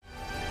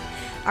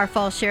Our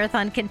Fall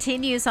Share-a-thon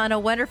continues on a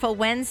wonderful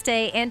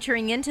Wednesday,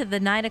 entering into the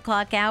 9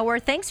 o'clock hour.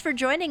 Thanks for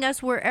joining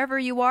us wherever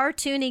you are,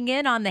 tuning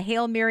in on the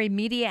Hail Mary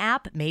Media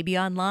app, maybe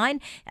online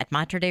at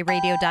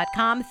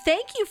materdeiradio.com.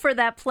 Thank you for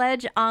that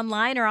pledge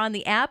online or on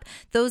the app.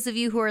 Those of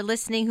you who are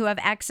listening who have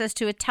access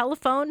to a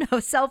telephone,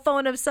 a cell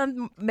phone of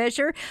some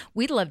measure,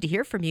 we'd love to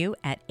hear from you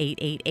at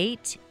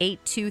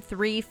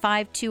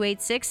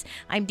 888-823-5286.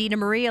 I'm Dina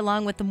Marie,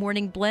 along with the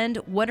Morning Blend.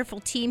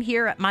 Wonderful team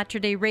here at Mater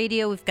Dei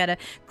Radio. We've got a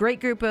great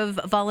group of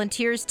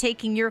volunteers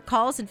taking your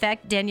calls. In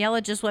fact,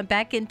 Daniela just went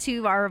back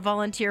into our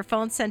volunteer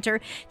phone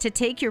center to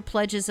take your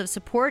pledges of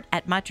support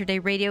at Mater Dei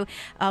Radio.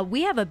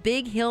 We have a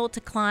big hill to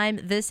climb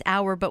this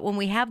hour, but when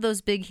we have those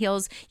big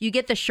hills, you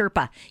get the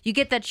Sherpa. You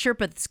get that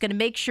Sherpa that's going to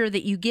make sure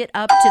that you get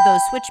up to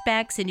those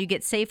switchbacks and you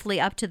get safely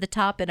up to the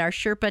top. And our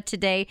Sherpa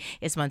today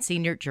is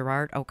Msgr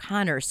Gerard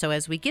O'Connor. So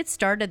as we get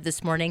started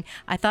this morning,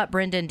 I thought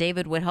Brenda and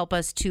David would help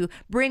us to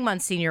bring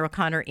Msgr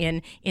O'Connor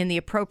in the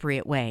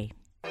appropriate way.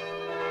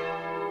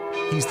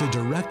 He's the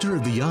director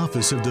of the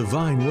Office of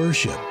Divine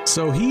Worship,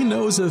 so he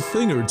knows a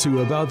thing or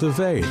two about the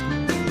faith.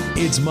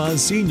 It's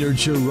Msgr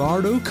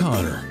Gerard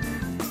O'Connor.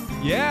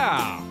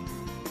 Yeah.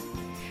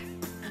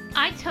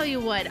 I tell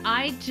you what,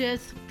 I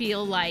just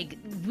feel like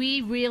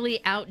we really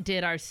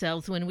outdid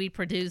ourselves when we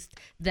produced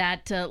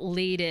that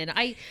lead-in.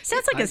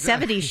 Sounds like a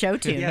 70s show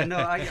tune. Yeah, no,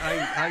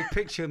 I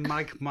picture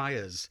Mike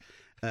Myers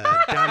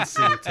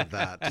dancing to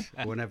that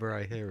whenever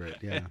I hear it.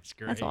 Yeah, That's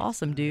great. That's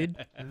awesome, dude.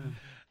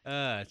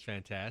 That's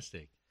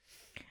fantastic.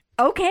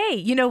 Okay,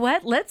 you know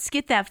what? Let's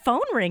get that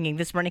phone ringing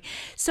this morning.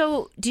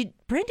 So,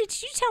 Brenda,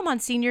 did you tell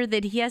Msgr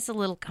that he has a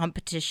little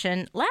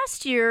competition?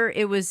 Last year,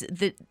 it was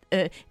the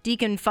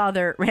Deacon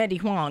Father Randy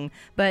Huang,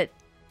 but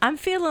I'm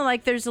feeling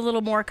like there's a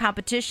little more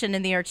competition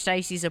in the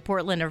Archdiocese of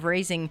Portland of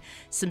raising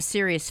some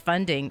serious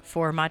funding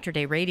for Mater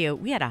Dei Radio.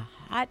 We had a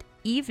hot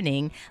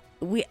evening.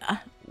 We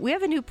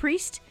have a new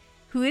priest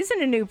who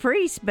isn't a new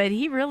priest, but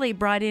he really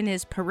brought in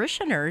his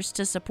parishioners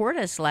to support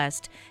us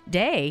last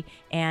day,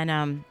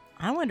 and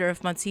I wonder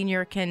if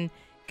Msgr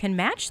can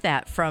match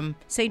that from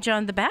St.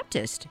 John the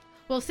Baptist.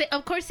 Well,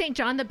 of course, St.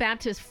 John the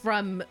Baptist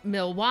from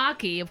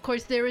Milwaukee. Of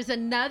course, there is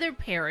another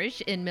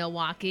parish in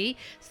Milwaukee,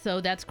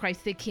 so that's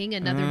Christ the King,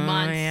 another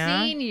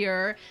Msgr.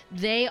 Yeah.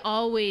 They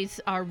always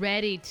are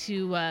ready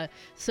to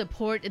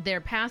support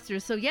their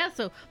pastors. So,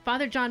 so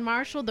Father John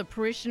Marshall, the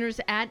parishioners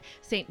at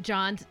St.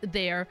 John's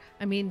there,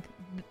 I mean,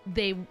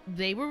 they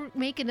were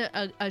making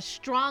a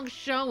strong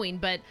showing,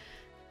 but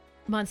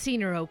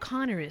Msgr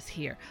O'Connor is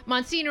here.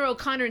 Msgr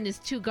O'Connor and his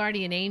two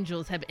guardian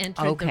angels have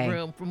entered the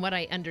room, from what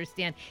I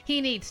understand. He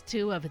needs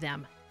two of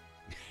them.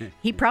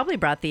 He probably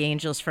brought the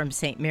angels from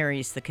St.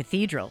 Mary's, the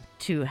Cathedral,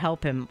 to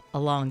help him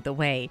along the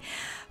way.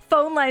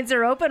 Phone lines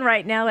are open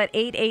right now at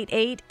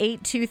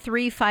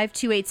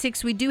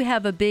 888-823-5286. We do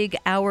have a big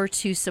hour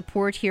to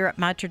support here at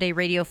Mater Dei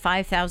Radio,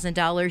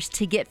 $5,000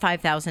 to get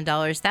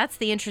 $5,000. That's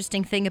the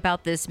interesting thing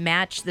about this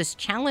match, this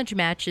challenge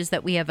match, is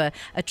that we have a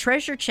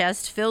treasure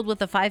chest filled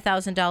with a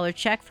 $5,000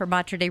 check for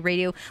Mater Dei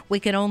Radio. We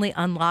can only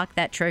unlock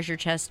that treasure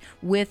chest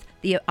with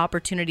the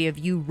opportunity of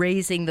you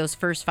raising those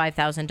first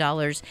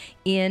 $5,000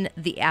 in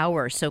the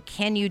hour. So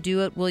can you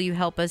do it? Will you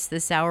help us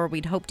this hour?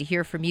 We'd hope to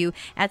hear from you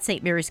at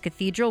St. Mary's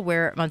Cathedral,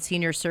 where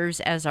Msgr serves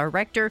as our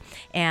rector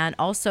and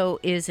also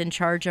is in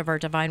charge of our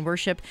Divine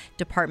Worship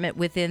department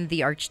within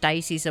the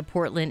Archdiocese of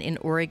Portland in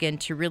Oregon,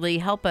 to really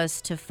help us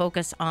to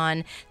focus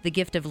on the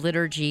gift of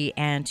liturgy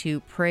and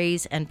to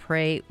praise and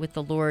pray with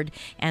the Lord.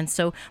 And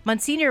so,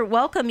 Msgr,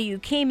 welcome. You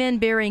came in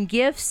bearing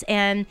gifts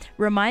and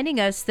reminding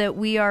us that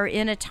we are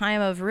in a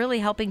time of really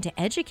helping to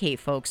educate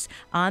folks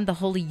on the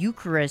Holy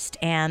Eucharist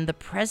and the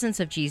presence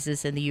of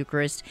Jesus in the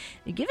Eucharist.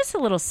 Give us a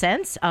little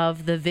sense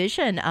of the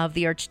vision of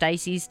the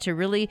Archdiocese to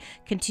really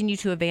continue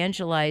to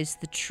evangelize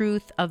the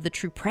truth of the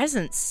true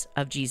presence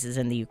of Jesus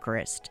in the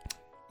Eucharist.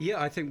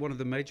 Yeah, I think one of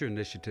the major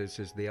initiatives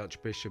is the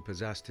Archbishop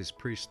has asked his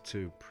priests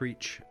to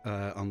preach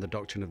on the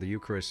doctrine of the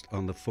Eucharist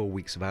on the 4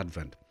 weeks of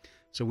Advent.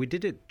 So we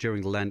did it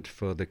during Lent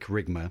for the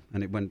Kerygma,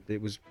 and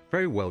it was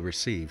very well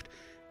received.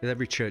 With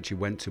every church you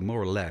went to,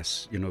 more or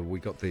less, we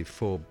got the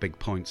 4 big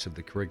points of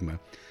the Kerygma.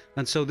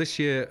 And so this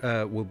year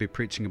we'll be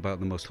preaching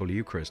about the Most Holy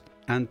Eucharist.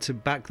 And to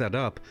back that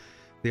up,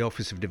 the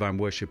Office of Divine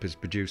Worship has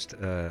produced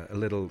a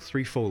little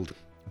threefold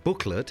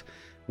booklet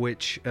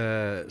which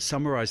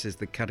summarizes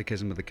the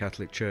Catechism of the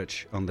Catholic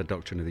Church on the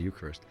doctrine of the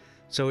Eucharist.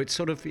 So it's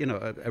sort of,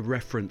 a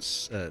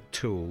reference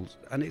tool,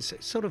 and it's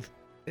sort of,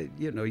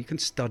 you can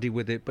study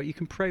with it, but you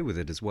can pray with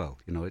it as well.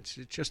 It's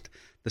just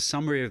the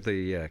summary of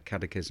the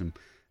Catechism,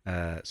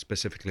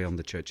 specifically on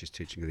the Church's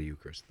teaching of the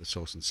Eucharist, the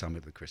source and summit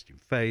of the Christian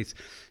faith,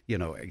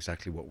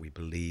 exactly what we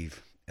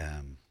believe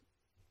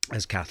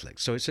as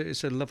Catholics. So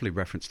it's a lovely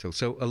reference tool.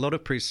 So a lot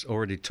of priests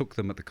already took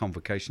them at the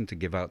convocation to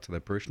give out to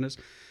their parishioners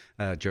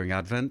during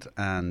Advent,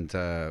 and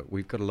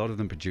we've got a lot of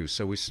them produced.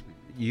 So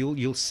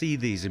you'll see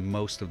these in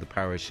most of the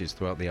parishes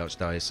throughout the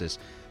Archdiocese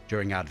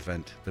during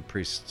Advent. The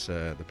priests,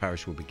 the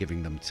parish will be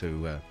giving them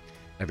to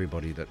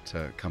everybody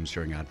that comes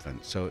during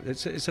Advent. So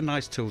it's a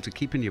nice tool to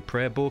keep in your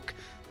prayer book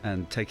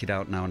and take it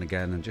out now and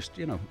again and just,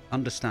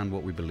 understand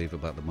what we believe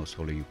about the Most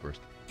Holy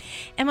Eucharist.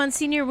 And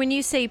Monsignor, when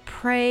you say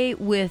pray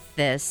with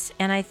this,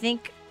 and I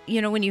think,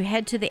 when you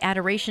head to the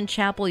Adoration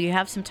Chapel, you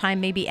have some time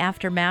maybe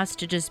after Mass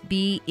to just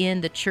be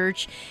in the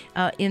church,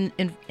 in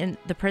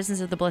the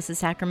presence of the Blessed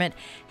Sacrament.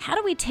 How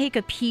do we take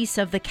a piece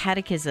of the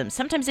Catechism?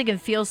 Sometimes it can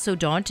feel so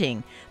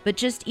daunting, but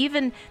just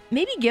even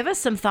maybe give us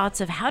some thoughts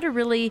of how to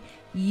really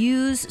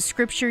use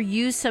Scripture,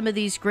 use some of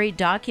these great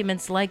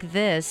documents like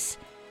this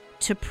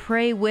to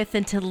pray with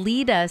and to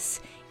lead us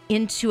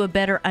into a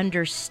better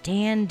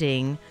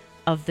understanding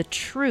of the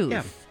truth.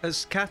 Yeah,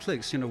 as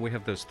Catholics, we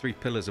have those three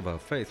pillars of our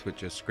faith,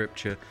 which are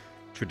Scripture,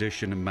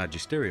 tradition, and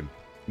magisterium.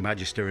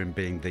 Magisterium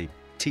being the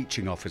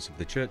teaching office of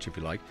the Church, if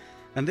you like.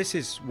 And this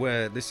is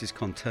where this is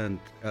contained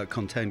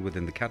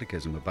within the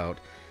Catechism about,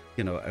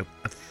 a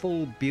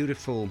full,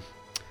 beautiful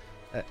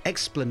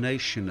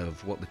explanation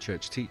of what the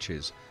Church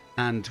teaches.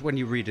 And when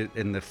you read it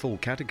in the full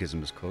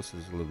Catechism, of course,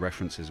 there's all the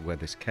references where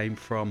this came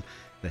from,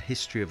 the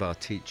history of our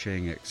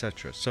teaching,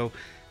 etc. So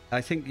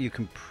I think you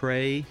can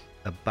pray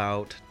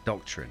about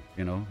doctrine.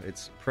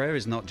 Prayer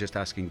is not just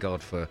asking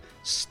God for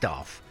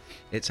stuff.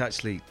 It's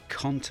actually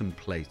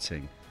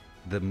contemplating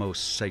the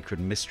most sacred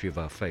mystery of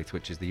our faith,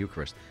 which is the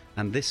Eucharist.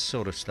 And this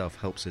sort of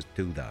stuff helps us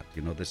do that.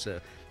 This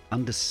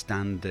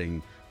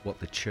understanding what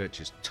the Church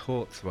has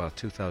taught through our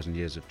 2,000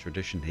 years of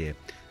tradition here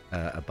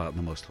about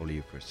the Most Holy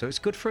Eucharist. So it's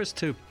good for us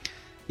to,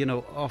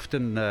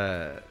 often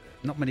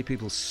not many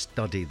people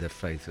study the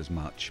faith as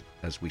much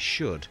as we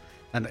should,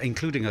 and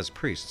including as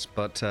priests,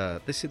 but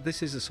this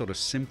is a sort of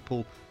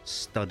simple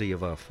study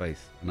of our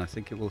faith, and I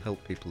think it will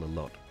help people a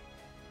lot.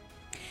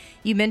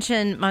 You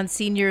mentioned,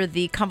 Monsignor,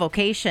 the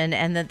convocation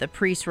and that the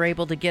priests were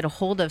able to get a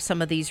hold of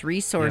some of these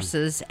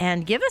resources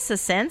and give us a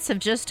sense of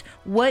just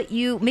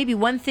maybe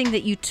one thing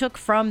that you took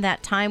from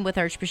that time with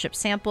Archbishop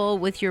Sample,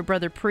 with your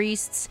brother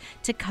priests,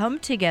 to come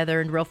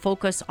together and real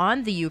focus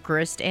on the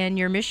Eucharist and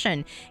your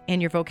mission and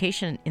your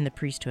vocation in the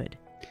priesthood.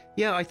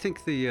 Yeah, I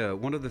think the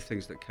one of the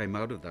things that came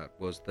out of that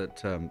was that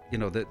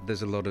that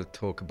there's a lot of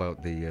talk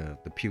about the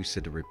Pew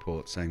Sitter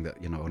report saying that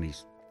only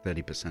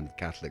 30% of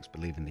Catholics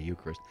believe in the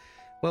Eucharist.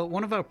 Well,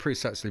 one of our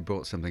priests actually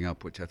brought something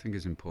up which I think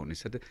is important. He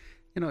said that,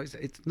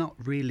 it's not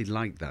really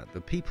like that.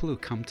 The people who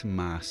come to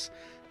Mass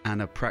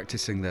and are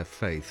practicing their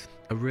faith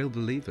are real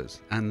believers,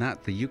 and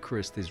that the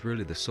Eucharist is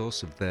really the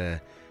source of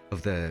their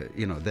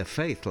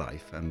faith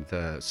life. And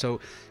so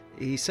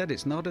he said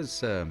it's not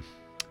as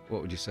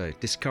what would you say,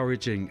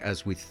 discouraging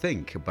as we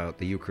think about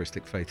the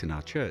Eucharistic faith in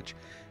our church.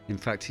 In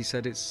fact, he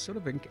said it's sort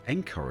of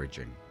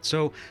encouraging.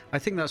 So I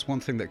think that's one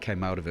thing that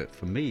came out of it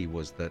for me,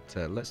 was that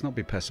let's not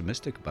be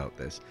pessimistic about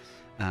this.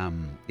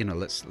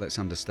 Let's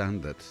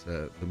understand that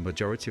the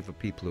majority of the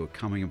people who are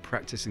coming and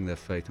practicing their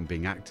faith and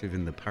being active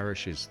in the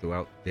parishes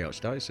throughout the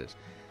Archdiocese,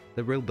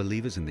 they're real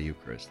believers in the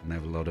Eucharist, and they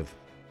have a lot of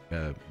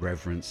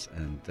reverence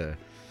and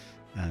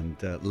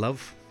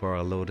love for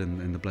our Lord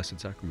in the Blessed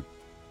Sacrament.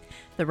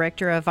 The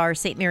rector of our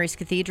St. Mary's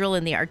Cathedral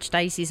in the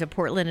Archdiocese of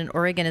Portland and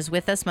Oregon is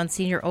with us,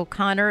 Monsignor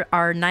O'Connor.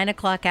 Our 9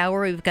 o'clock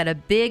hour, we've got a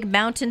big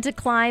mountain to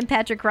climb.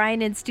 Patrick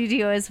Ryan in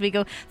studio as we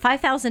go.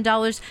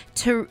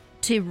 $5,000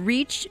 to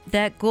reach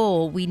that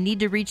goal. We need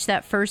to reach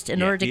that first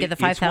in order to get the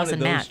 5,000 match.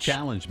 It's one of those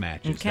challenge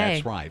matches. Okay.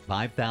 That's right.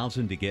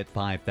 5,000 to get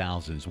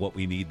 5,000 is what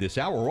we need this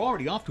hour. We're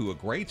already off to a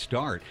great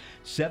start.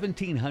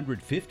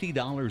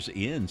 $1,750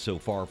 in so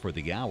far for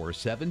the hour.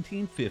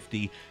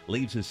 $1,750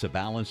 leaves us a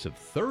balance of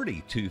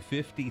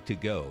 $3,250 to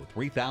go.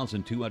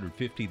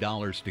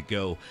 $3,250 to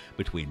go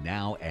between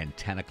now and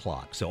 10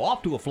 o'clock. So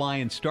off to a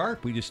flying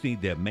start. We just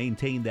need to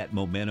maintain that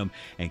momentum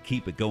and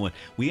keep it going.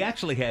 We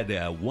actually had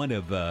one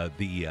of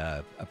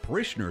the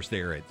parishioners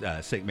there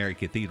at St. Mary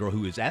Cathedral,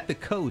 who is at the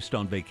coast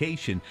on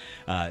vacation,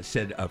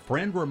 said a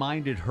friend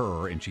reminded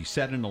her, and she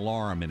set an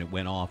alarm, and it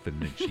went off,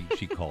 and then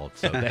she called.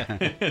 So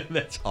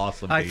that's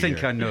awesome. I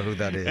think I know who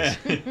that is.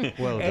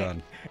 Well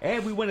done.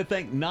 And we want to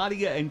thank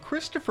Nadia and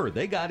Christopher.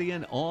 They got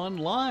in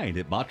online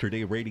at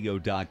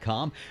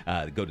MaterDeiRadio.com.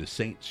 Go to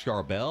St.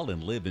 Charbel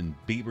and live in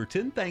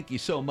Beaverton. Thank you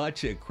so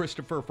much,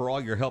 Christopher, for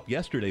all your help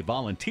yesterday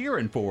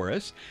volunteering for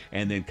us,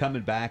 and then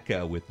coming back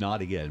with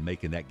Nadia and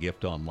making that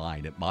gift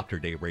online at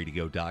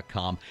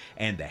MaterDeiRadio.com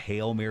and the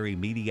Hail Mary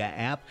Media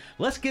app.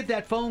 Let's get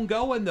that phone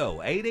going, though.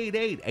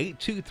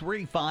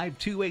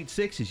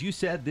 888-823-5286. As you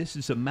said, this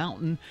is a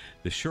mountain.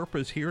 The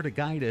Sherpa's here to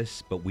guide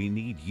us, but we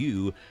need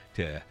you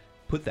to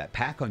put that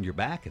pack on your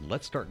back and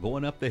let's start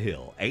going up the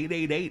hill.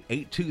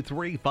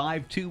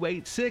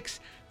 888-823-5286.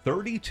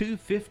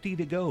 $3,250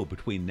 to go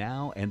between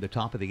now and the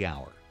top of the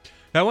hour.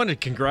 I want to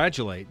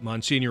congratulate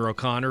Monsignor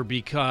O'Connor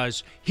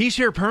because he's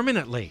here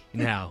permanently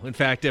now. In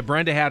fact,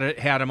 Brenda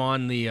had him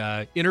on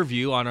the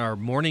interview on our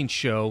morning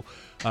show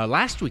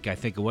last week, I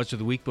think it was, or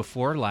the week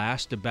before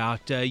last,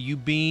 about you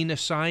being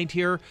assigned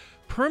here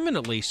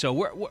permanently. So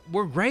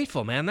we're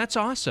grateful, man. That's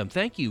awesome.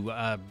 Thank you.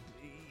 I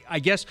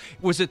guess,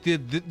 was it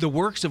the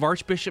works of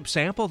Archbishop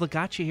Sample that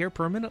got you here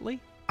permanently?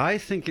 I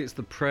think it's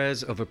the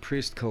prayers of a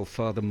priest called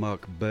Father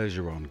Mark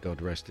Bergeron,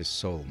 God rest his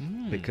soul.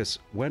 Because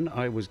when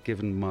I was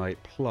given my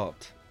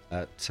plot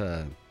at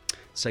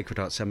Sacred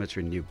Heart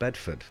Cemetery in New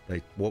Bedford,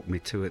 they walked me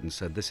to it and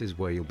said, this is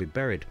where you'll be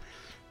buried.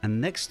 And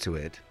next to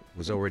it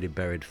was already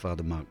buried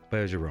Father Mark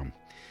Bergeron.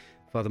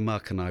 Father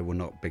Mark and I were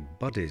not big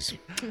buddies.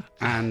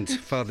 And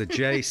Father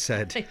Jay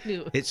said,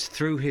 it's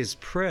through his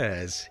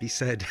prayers. He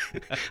said,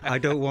 I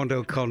don't want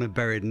O'Connor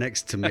buried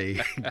next to me.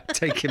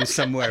 Take him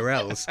somewhere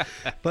else.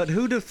 But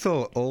who'd have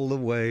thought all the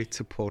way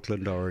to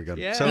Portland, Oregon?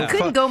 Yeah. So You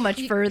couldn't go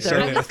much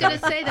further. I was going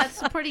to say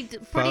that's pretty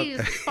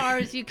as far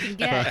as you can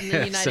get in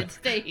the United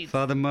States.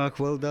 Father Mark,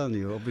 well done.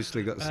 You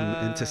obviously got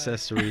some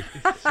intercessory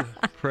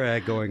prayer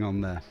going on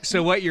there.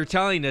 So what you're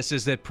telling us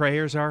is that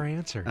prayers are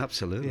answered.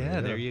 Absolutely.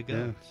 Yeah, there you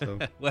go. Yeah, so.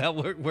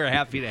 Well, we're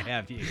happy to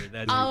have you here.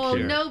 That's Oh, for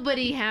sure.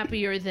 nobody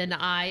happier than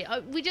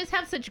I. We just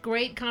have such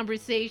great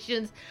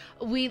conversations.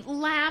 We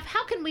laugh.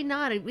 How can we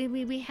not?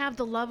 We have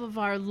the love of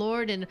our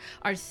Lord and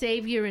our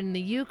Savior in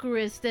the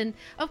Eucharist. And,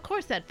 of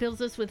course, that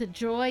fills us with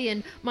joy.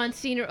 And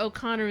Monsignor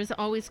O'Connor is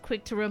always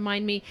quick to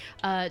remind me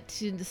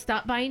to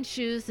stop buying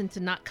shoes and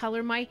to not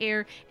color my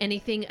hair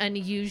anything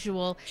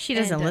unusual. She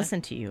doesn't And,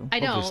 listen to you.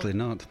 I know. Obviously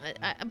not.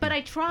 But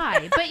I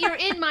try. But you're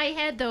in my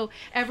head, though,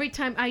 every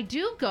time I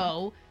do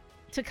go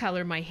to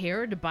color my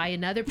hair, to buy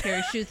another pair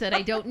of shoes that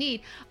I don't need,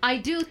 I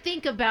do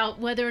think about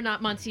whether or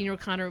not Monsignor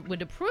O'Connor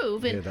would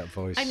approve. And Hear that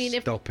voice. I mean,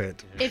 Stop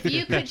it. if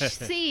you could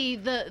see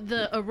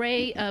the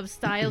array of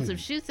styles of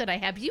shoes that I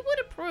have, you would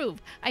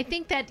approve. I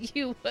think that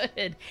you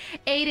would.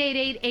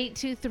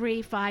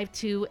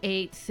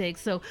 888-823-5286.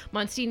 So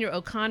Monsignor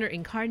O'Connor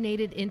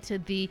incarnated into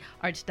the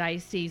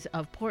Archdiocese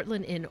of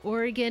Portland in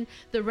Oregon,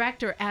 the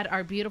rector at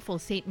our beautiful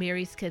St.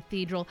 Mary's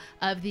Cathedral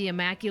of the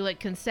Immaculate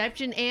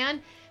Conception,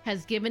 and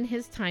has given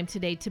his time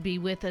today to be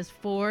with us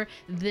for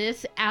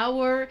this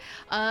hour,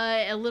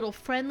 a little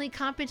friendly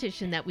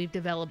competition that we've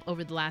developed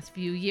over the last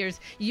few years.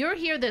 You're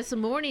here this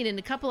morning, and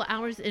a couple of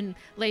hours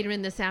later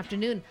in this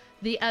afternoon,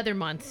 the other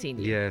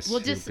Monsignor. Yes, we'll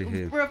just he'll be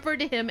here. refer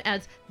to him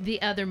as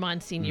the other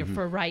Monsignor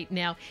for right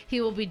now. He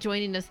will be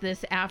joining us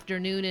this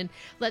afternoon, and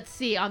let's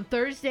see, on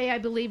Thursday, I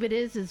believe it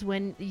is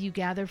when you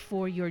gather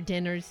for your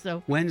dinners.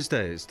 So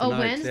Wednesdays. Oh, Tonight,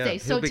 Wednesday. Yeah.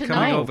 So He'll be tonight.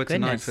 coming Oh, over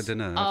tonight goodness. for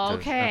dinner.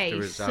 Okay,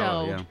 after his so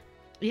hour, yeah.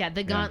 yeah,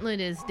 the gauntlet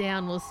is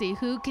down. We'll see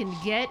who can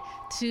get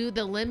to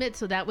the limit,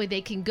 so that way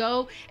they can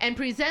go and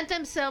present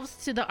themselves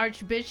to the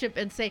Archbishop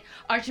and say,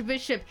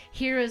 Archbishop,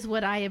 here is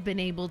what I have been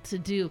able to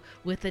do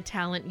with the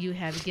talent you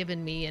have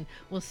given me, and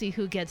we'll see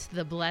who gets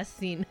the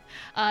blessing.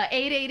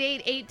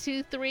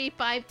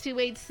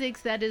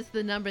 888-823-5286, that is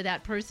the number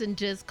that person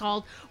just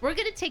called. We're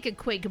going to take a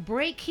quick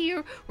break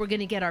here. We're going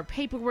to get our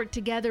paperwork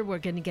together. We're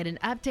going to get an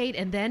update,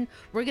 and then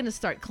we're going to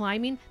start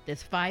climbing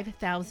this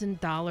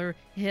 $5,000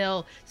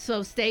 hill.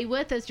 So stay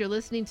with us. You're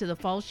listening to the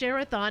Fall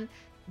Share-a-thon.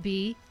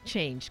 Be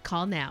changed.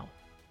 Call now.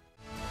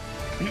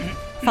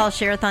 Fall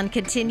Share-a-thon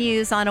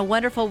continues on a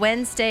wonderful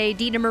Wednesday.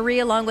 Dina Marie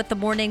along with the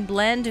Morning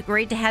Blend.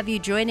 Great to have you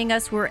joining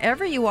us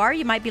wherever you are.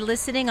 You might be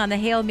listening on the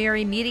Hail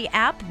Mary Media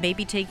app,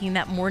 maybe taking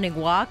that morning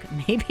walk,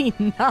 maybe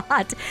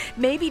not.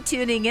 Maybe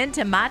tuning in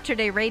to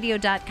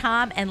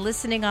materdayradio.com and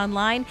listening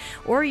online,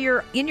 or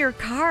you're in your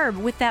car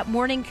with that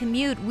morning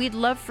commute. We'd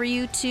love for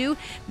you to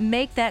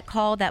make that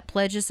call, that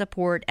pledge of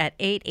support at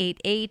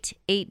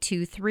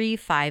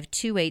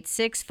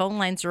 888-823-5286. Phone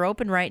lines are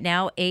open right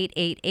now,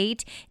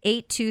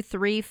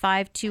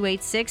 888-823-5286.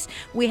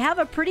 We have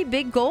a pretty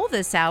big goal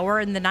this hour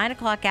in the 9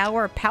 o'clock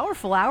hour, a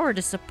powerful hour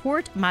to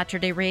support Mater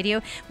Dei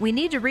Radio. We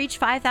need to reach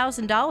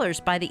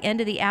 $5,000 by the end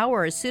of the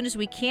hour. As soon as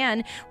we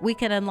can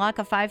unlock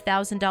a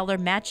 $5,000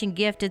 matching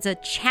gift. It's a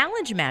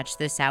challenge match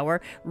this hour.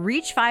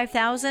 Reach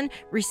 $5,000,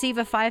 receive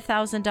a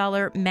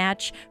 $5,000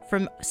 match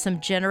from some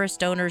generous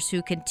donors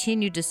who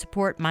continue to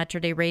support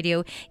Mater Dei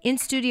Radio. In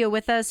studio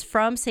with us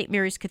from St.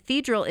 Mary's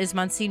Cathedral is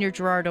Monsignor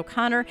Gerard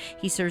O'Connor.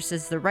 He serves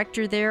as the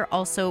rector there,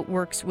 also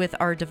works with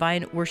our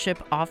Divine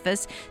Worship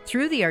Office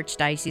through the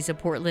Archdiocese of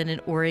Portland and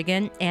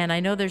Oregon. And I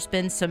know there's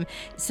been some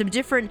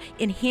different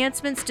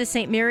enhancements to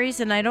St.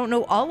 Mary's, and I don't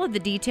know all of the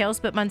details,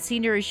 but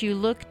Monsignor, as you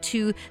look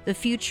to the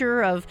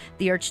future of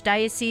the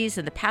Archdiocese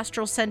and the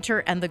Pastoral Center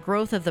and the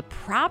growth of the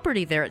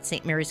property there at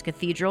St. Mary's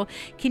Cathedral,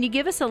 can you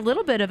give us a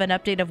little bit of an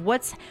update of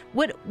what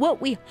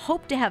we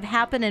hope to have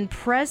happen and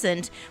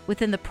present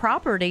within the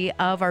property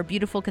of our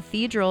beautiful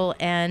cathedral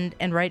and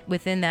right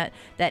within that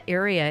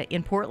area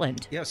in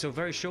Portland? Yeah, so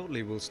very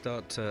shortly we'll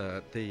start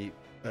the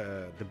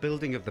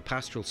building of the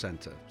Pastoral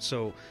Center.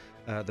 So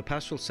the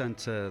Pastoral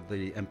Center,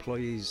 the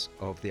employees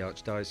of the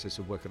Archdiocese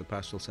who work at the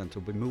Pastoral Center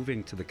will be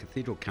moving to the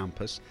Cathedral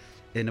campus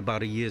in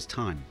about a year's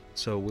time.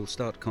 So we'll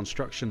start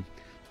construction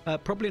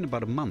probably in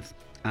about a month,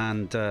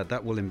 and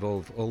that will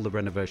involve all the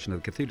renovation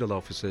of the Cathedral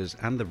offices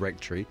and the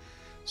rectory.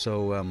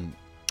 So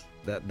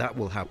that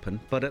will happen.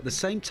 But at the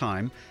same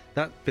time,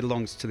 that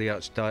belongs to the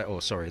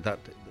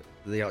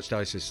the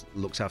Archdiocese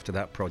looks after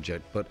that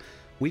project. But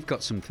we've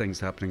got some things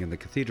happening in the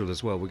cathedral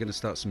as well. We're going to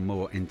start some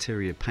more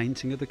interior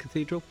painting of the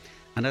cathedral.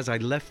 And as I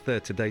left there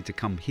today to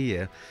come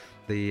here,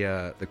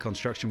 the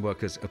construction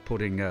workers are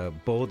putting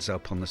boards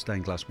up on the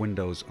stained glass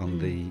windows on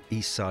the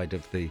east side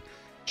of the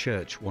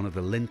church. One of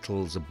the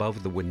lintels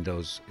above the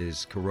windows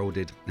is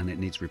corroded and it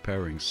needs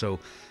repairing. So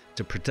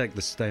to protect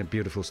the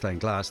beautiful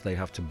stained glass, they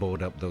have to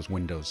board up those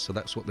windows. So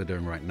that's what they're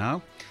doing right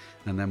now.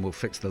 And then we'll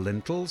fix the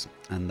lintels,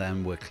 and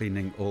then we're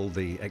cleaning all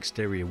the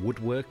exterior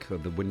woodwork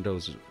of the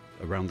windows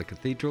around the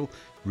cathedral,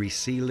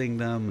 resealing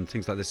them and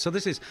things like this. So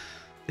this is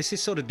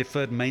sort of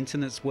deferred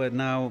maintenance where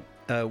now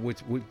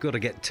we've got to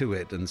get to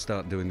it and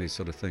start doing these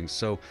sort of things.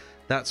 So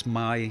that's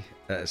my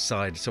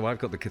side. So I've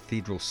got the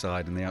cathedral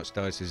side, and the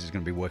Archdiocese is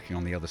going to be working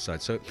on the other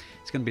side. So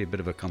it's going to be a bit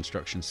of a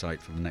construction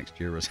site for the next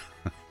year or so.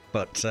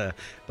 But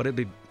it'd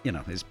be,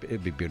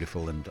 it'd be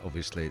beautiful, and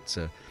obviously it's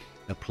a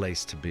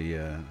place to be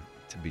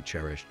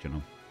cherished,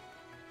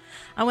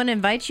 I want to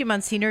invite you,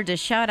 Monsignor, to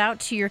shout out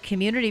to your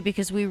community,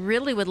 because we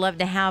really would love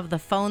to have the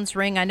phones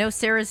ring. I know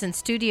Sarah's in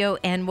studio,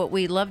 and what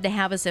we love to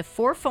have is if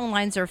 4 phone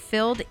lines are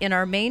filled in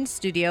our main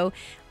studio.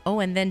 Oh,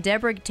 and then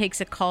Deborah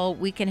takes a call.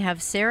 We can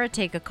have Sarah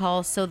take a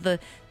call. So the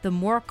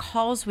more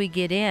calls we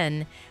get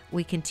in,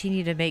 we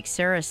continue to make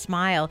Sarah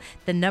smile.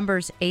 The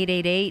number's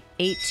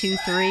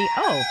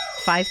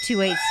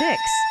 888-823-5286.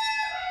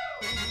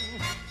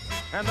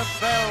 And the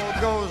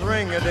bell goes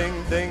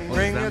ring-a-ding-ding,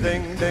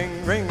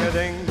 ring-a-ding-ding,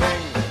 ring-a-ding-ding.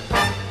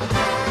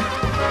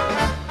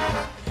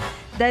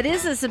 That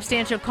is a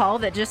substantial call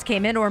that just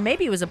came in, or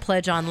maybe it was a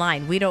pledge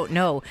online. We don't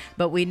know,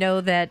 but we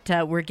know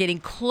that we're getting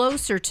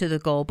closer to the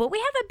goal. But we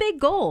have a big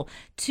goal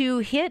to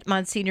hit,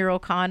 Monsignor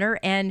O'Connor,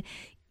 and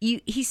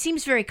he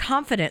seems very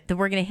confident that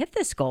we're going to hit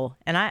this goal.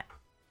 And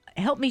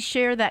help me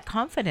share that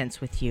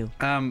confidence with you.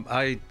 I'm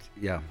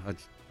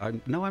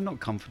not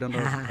confident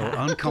or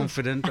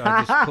unconfident.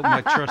 I just put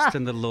my trust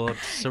in the Lord.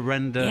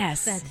 Surrender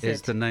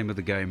is the name of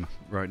the game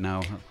right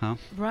now. Huh?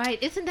 Right.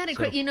 Isn't that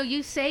incredible?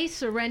 You say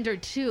surrender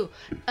too.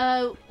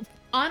 On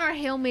our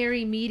Hail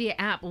Mary Media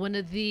app, one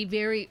of the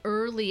very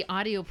early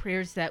audio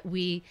prayers that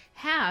we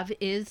have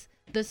is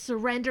the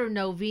Surrender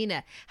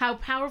Novena. How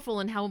powerful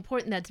and how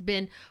important that's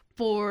been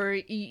for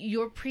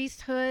your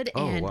priesthood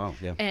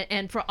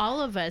and for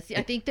all of us.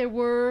 I think there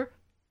were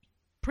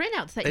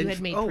printouts that you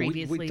had made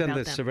previously. We've done about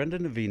the them. Surrender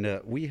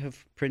Novena. We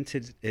have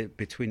printed it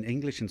between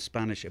English and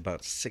Spanish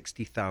about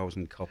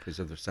 60,000 copies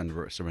of the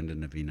Surrender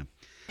Novena.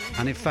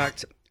 And in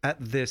fact, at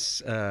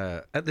this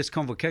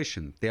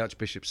convocation, the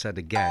Archbishop said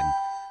again,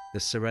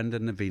 the Surrender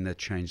Novena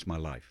changed my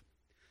life.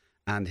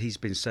 And he's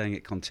been saying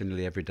it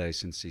continually every day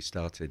since he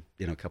started,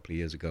 a couple of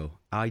years ago.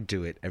 I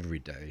do it every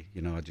day.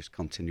 I just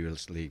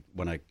continuously,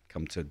 when I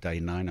come to day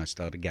 9, I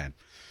start again.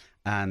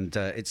 And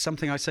it's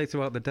something I say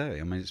throughout the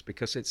day. I mean, it's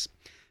because it's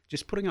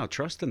just putting our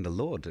trust in the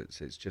Lord.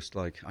 It's just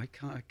like, I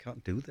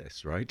can't do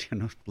this, right?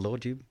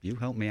 Lord, you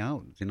help me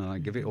out. I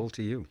give it all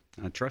to you.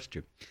 I trust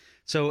you.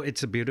 So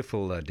it's a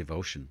beautiful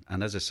devotion.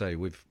 And as I say,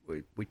 we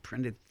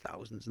printed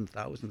thousands and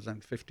thousands,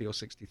 and 50 or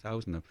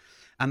 60,000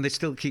 and they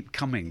still keep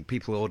coming.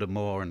 People order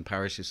more, and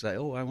parishes say,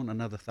 "Oh, I want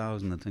another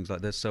 1,000," and things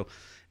like this. So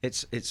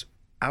it's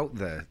out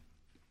there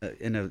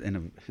in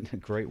a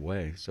great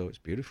way. So it's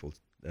beautiful,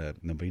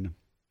 novena.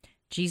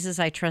 Jesus,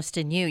 I trust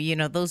in you.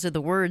 Those are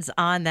the words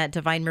on that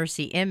Divine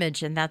Mercy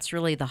image, and that's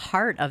really the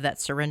heart of that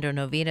Surrender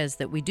Novena, is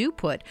that we do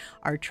put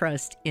our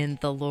trust in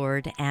the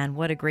Lord. And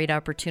what a great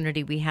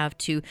opportunity we have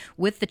to,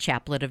 with the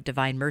Chaplet of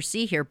Divine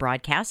Mercy here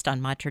broadcast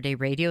on Mater Dei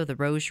Radio, the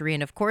Rosary,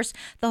 and of course,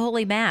 the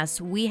Holy Mass,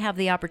 we have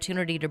the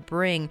opportunity to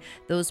bring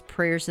those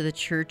prayers of the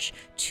Church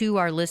to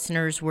our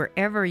listeners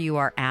wherever you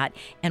are at,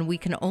 and we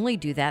can only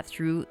do that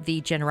through the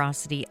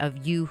generosity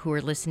of you who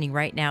are listening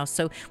right now.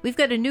 So we've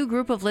got a new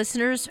group of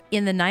listeners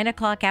in the 9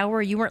 o'clock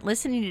hour. You weren't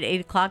listening at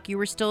 8 o'clock. You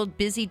were still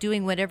busy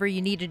doing whatever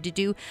you needed to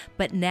do,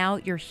 but now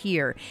you're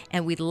here,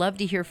 and we'd love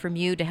to hear from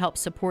you to help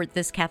support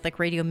this Catholic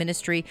radio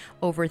ministry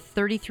over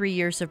 33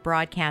 years of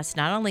broadcast,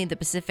 not only in the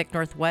Pacific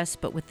Northwest,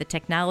 but with the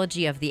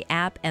technology of the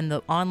app and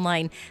the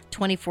online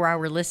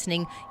 24-hour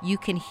listening. You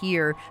can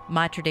hear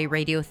Mater Dei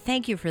Radio.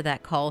 Thank you for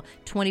that call,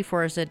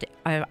 24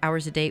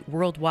 hours a day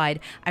worldwide.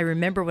 I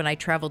remember when I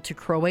traveled to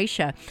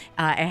Croatia,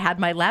 I had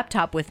my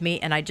laptop with me,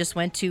 and I just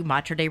went to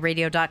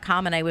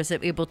materdeiradio.com, and I was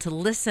able to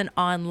listen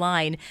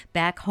online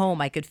back home.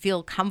 I could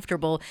feel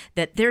comfortable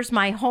that there's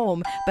my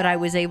home, but I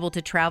was able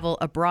to travel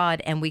abroad,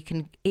 and we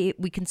can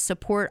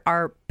support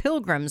our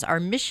pilgrims, our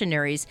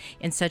missionaries,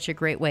 in such a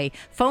great way.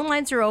 Phone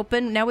lines are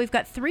open. Now we've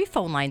got 3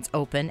 phone lines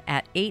open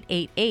at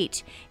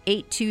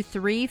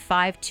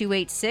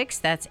 888-823-5286.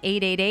 That's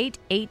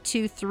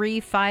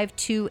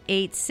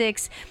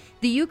 888-823-5286.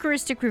 The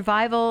Eucharistic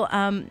Revival,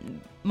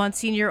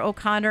 Monsignor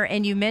O'Connor,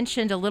 and you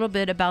mentioned a little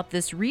bit about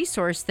this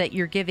resource that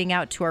you're giving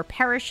out to our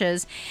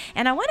parishes,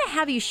 and I want to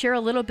have you share a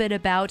little bit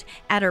about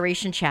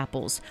adoration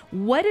chapels.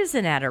 What is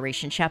an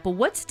adoration chapel?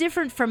 What's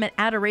different from an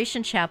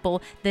adoration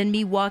chapel than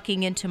me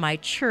walking into my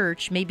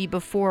church, maybe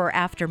before or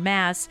after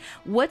Mass?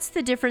 What's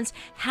the difference?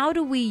 How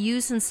do we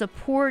use and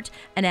support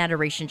an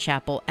adoration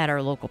chapel at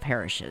our local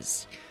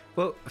parishes?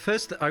 Well,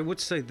 first, I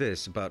would say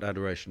this about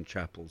adoration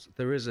chapels.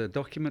 There is a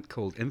document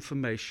called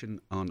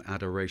Information on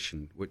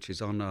Adoration, which is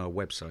on our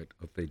website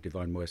of the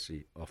Divine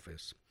Mercy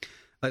Office.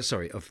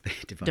 Of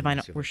the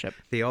Divine Worship.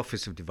 The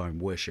Office of Divine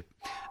Worship.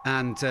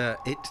 And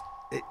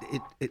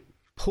it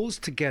pulls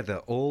together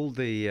all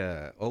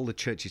the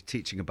church's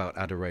teaching about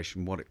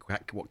adoration, what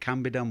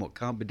can be done, what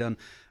can't be done,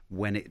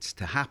 when it's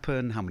to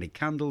happen, how many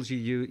candles you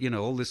use,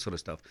 all this sort of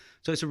stuff.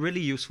 So it's a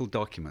really useful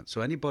document. So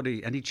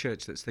any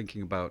church that's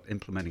thinking about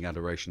implementing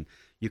adoration,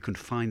 you can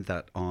find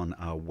that on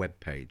our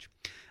webpage.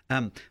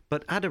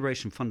 But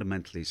adoration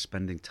fundamentally is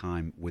spending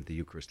time with the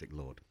Eucharistic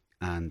Lord.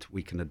 And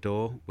we can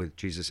adore with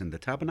Jesus in the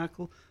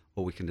tabernacle,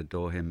 or we can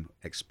adore him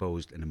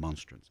exposed in a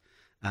monstrance.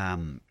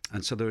 And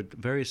so there are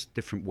various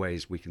different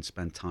ways we can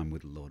spend time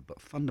with the Lord.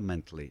 But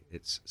fundamentally,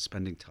 it's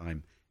spending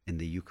time in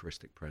the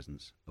Eucharistic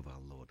presence of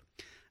our Lord.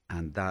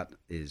 And that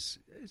is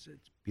a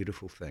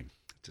beautiful thing,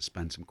 to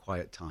spend some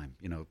quiet time.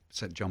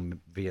 St.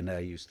 John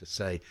Vianney used to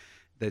say,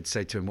 they'd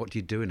say to him, "What do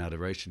you do in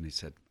adoration?" He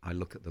said, "I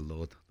look at the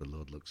Lord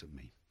looks at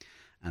me."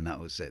 And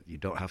that was it. You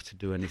don't have to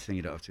do anything.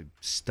 You don't have to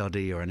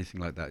study or anything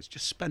like that. It's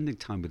just spending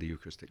time with the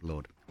Eucharistic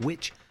Lord,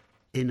 which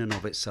in and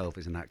of itself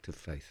is an act of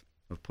faith,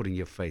 of putting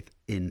your faith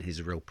in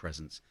his real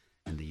presence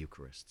in the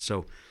Eucharist.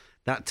 So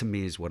that to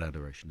me is what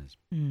adoration is.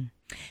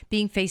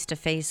 Being face to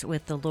face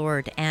with the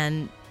Lord.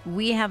 And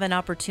we have an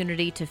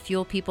opportunity to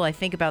fuel people. I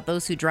think about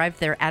those who drive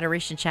their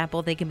Adoration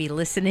Chapel. They can be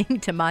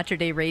listening to Mater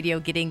Dei Radio,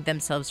 getting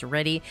themselves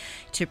ready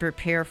to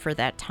prepare for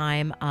that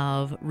time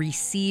of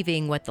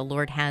receiving what the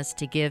Lord has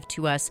to give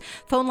to us.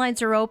 Phone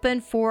lines are open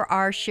for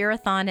our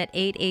Share-a-thon at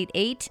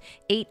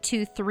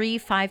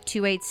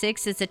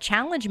 888-823-5286. It's a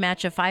challenge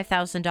match of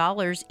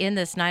 $5,000 in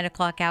this 9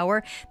 o'clock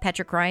hour.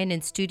 Patrick Ryan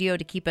in studio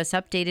to keep us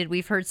updated.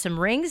 We've heard some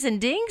rings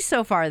and dings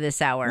so far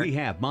this hour. We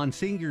have.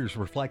 Monsignor's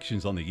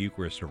reflections on the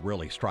Eucharist are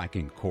really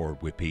striking a chord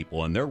with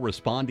people, and they're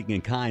responding in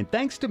kind.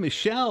 Thanks to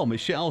Michelle,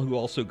 who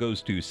also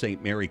goes to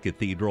St. Mary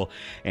Cathedral,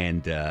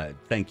 and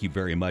thank you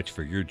very much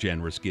for your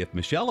generous gift.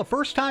 Michelle, a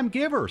first-time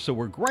giver, so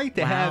we're great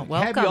to have you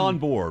on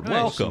board.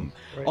 Nice. Welcome.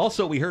 Great.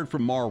 Also, we heard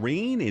from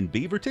Maureen in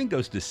Beaverton,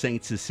 goes to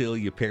St.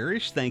 Cecilia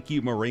Parish. Thank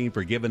you, Maureen,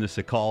 for giving us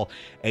a call,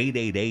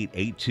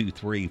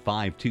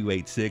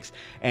 888-823-5286.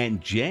 And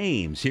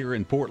James here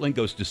in Portland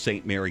goes to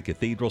St. Mary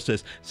Cathedral,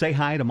 says, say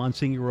hi to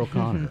Monsignor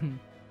O'Connor.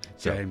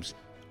 James.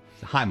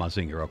 Hi,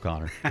 Monsignor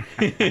O'Connor.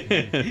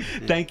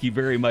 Thank you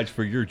very much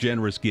for your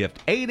generous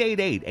gift.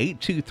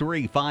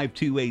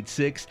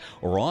 888-823-5286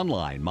 or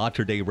online,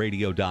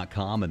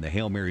 materdeiradio.com and the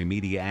Hail Mary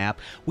Media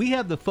app. We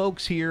have the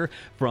folks here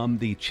from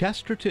the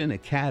Chesterton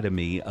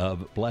Academy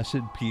of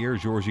Blessed Pier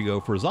Giorgio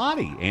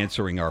Frassati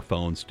answering our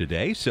phones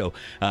today. So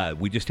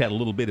we just had a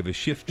little bit of a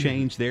shift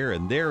change there,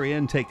 and they're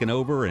in, taking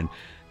over, and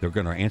they're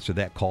going to answer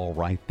that call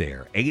right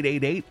there.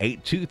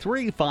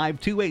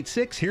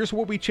 888-823-5286. Here's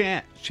where we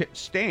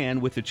stand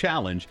with the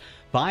challenge.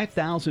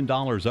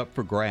 $5,000 up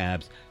for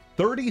grabs.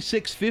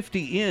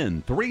 $3,650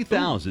 in.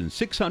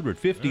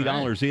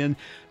 $3,650 in.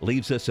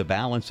 Leaves us a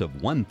balance of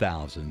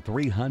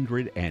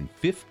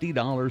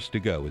 $1,350 to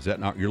go. Is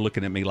that not? You're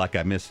looking at me like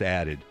I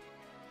misadded.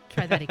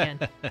 Try that again.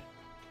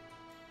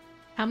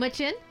 How much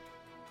in?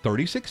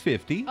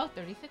 $3,650. Oh,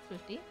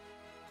 $3,650.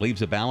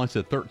 Leaves a balance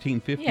of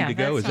 $1,350 to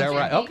go. Is that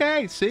right? right.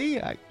 Okay.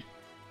 See,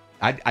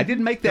 I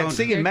didn't make that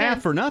C in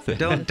math for nothing.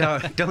 Don't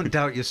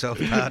doubt yourself,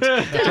 Pat.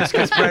 Just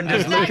because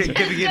Brenda's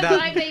giving you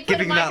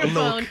that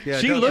look. Yeah,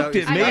 she looked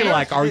at me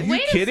like, "Are you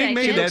kidding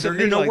me? That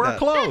we're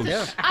close."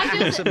 Yeah, she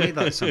looks at me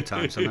that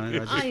sometimes, and I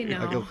know. I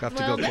have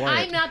to go quiet.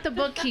 I'm not the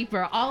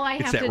bookkeeper. All I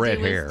have to do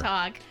is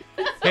talk.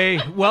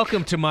 Hey,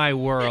 welcome to my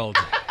world.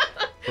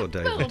 Poor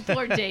David. Oh,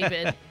 poor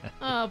David.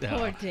 Oh,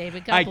 poor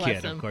David. God bless him. I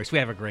kid, of course. We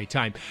have a great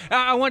time.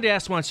 I wanted to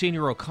ask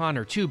Monsignor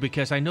O'Connor, too,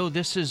 because I know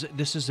this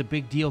is a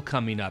big deal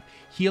coming up.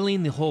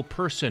 Healing the Whole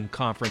Person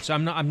Conference.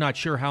 I'm not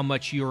sure how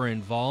much you're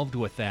involved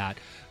with that,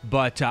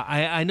 but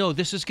I know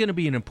this is going to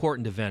be an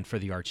important event for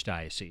the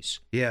Archdiocese.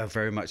 Yeah,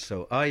 very much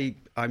so.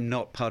 I'm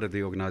not part of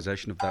the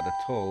organization of that at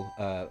all.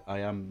 I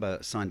am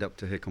signed up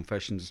to hear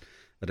confessions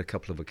at a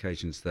couple of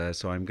occasions there,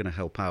 so I'm going to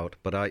help out,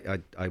 but I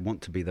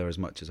want to be there as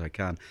much as I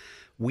can.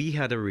 We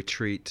had a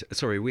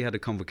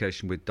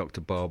convocation with Dr.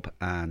 Bob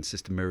and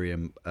Sister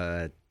Miriam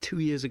 2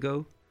 years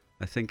ago.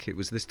 I think it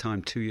was this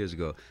time 2 years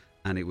ago,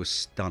 and it was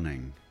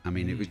stunning. I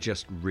mean, it was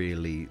just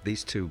really,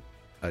 these two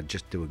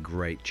just do a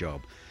great job.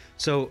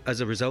 So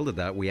as a result of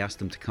that, we asked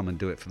them to come and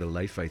do it for the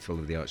lay faithful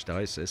of the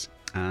Archdiocese,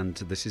 and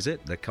this is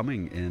it. They're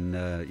coming in,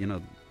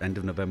 end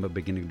of November,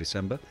 beginning of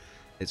December.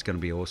 It's going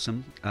to be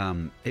awesome.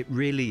 It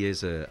really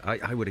is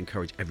I would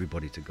encourage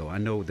everybody to go. I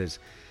know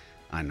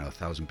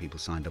 1,000 people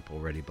signed up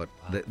already, but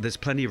there's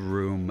plenty of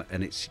room,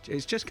 and it's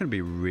just going to be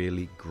a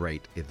really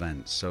great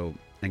event. So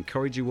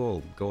encourage you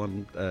all. Go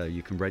on.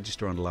 You can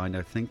register online,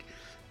 I think,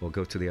 or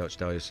go to the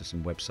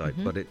Archdiocesan website.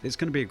 Mm-hmm. But it's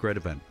going to be a great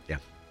event. Yeah.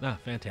 Ah,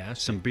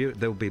 fantastic.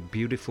 There'll be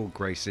beautiful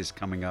graces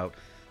coming out,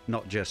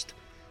 not just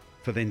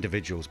for the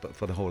individuals, but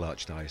for the whole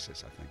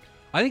Archdiocese, I think.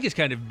 I think it's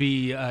kind of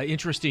be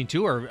interesting,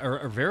 too,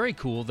 or very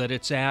cool that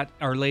it's at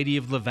Our Lady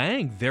of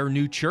Lavang, their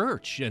new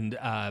church. And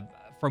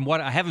from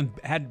what I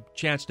haven't had a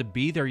chance to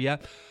be there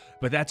yet,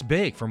 But that's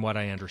big from what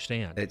I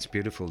understand. It's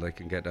beautiful. They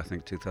can get, I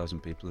think,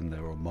 2,000 people in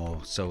there or more.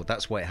 So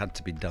that's why it had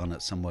to be done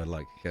at somewhere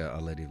like Our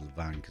Lady of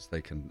Louvain, because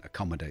they can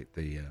accommodate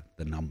the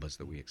numbers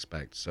that we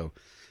expect. So,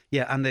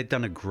 yeah, and they've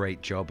done a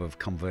great job of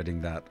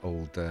converting that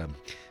old,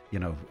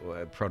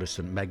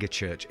 Protestant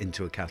megachurch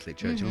into a Catholic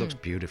church. Mm-hmm. It looks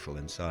beautiful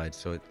inside.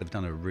 So they've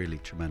done a really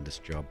tremendous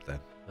job there.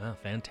 Oh,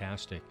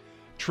 fantastic.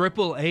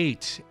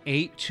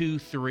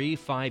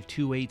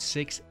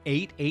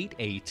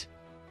 888-823-5286,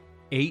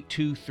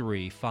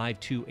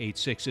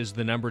 888-823-5286 is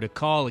the number to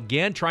call.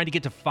 Again, trying to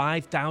get to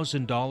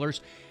 $5,000.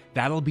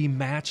 That'll be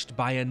matched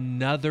by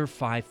another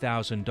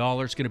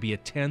 $5,000. It's going to be a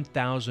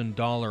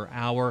 $10,000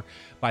 hour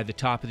by the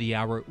top of the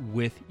hour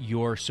with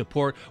your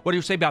support. What do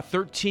you say about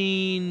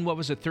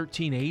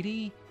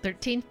 1380?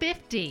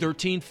 1350.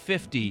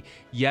 1350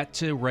 yet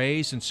to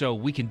raise, and so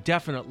we can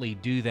definitely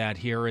do that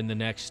here in the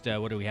next,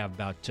 what do we have,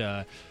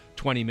 about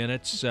 20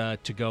 minutes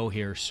to go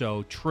here.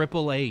 So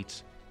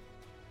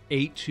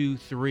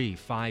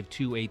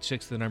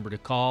 888-823-5286, the number to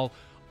call.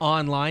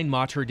 Online,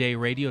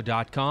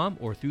 materdeiradio.com,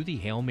 or through the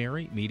Hail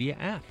Mary Media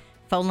app.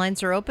 Phone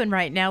lines are open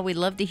right now. We'd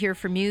love to hear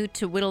from you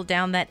to whittle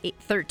down that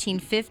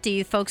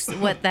 1350. Folks,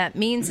 what that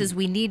means is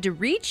we need to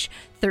reach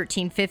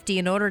 1350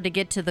 in order to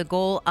get to the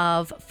goal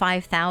of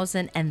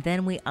 5,000, and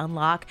then we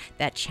unlock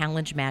that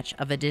challenge match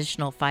of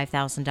additional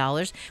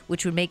 $5,000,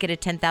 which would make it a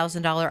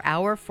 $10,000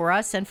 hour for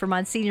us and for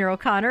Monsignor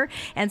O'Connor.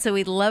 And so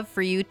we'd love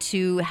for you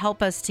to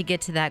help us to get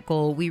to that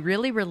goal. We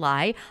really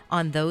rely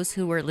on those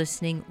who are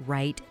listening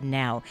right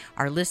now.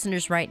 Our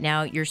listeners right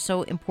now, you're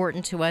so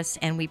important to us,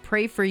 and we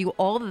pray for you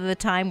all of the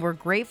time. We're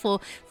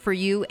grateful for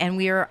you, and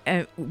we're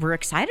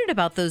excited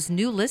about those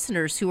new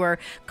listeners who are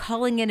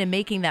calling in and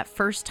making that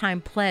first-time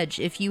pledge.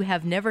 If you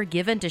have never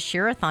given to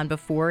Share-a-thon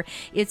before,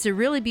 it's a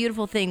really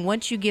beautiful thing.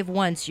 Once you give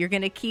once, you're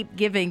going to keep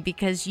giving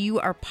because you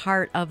are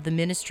part of the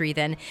ministry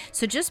then.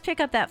 So just pick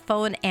up that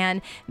phone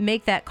and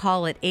make that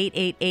call at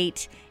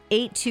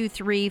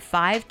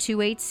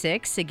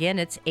 888-823-5286. Again,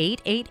 it's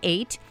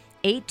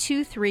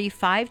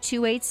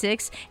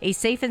 888-823-5286. A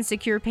safe and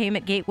secure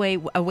payment gateway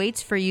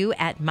awaits for you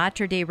at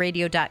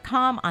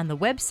materdeiradio.com, on the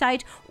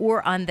website,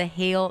 or on the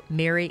Hail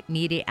Mary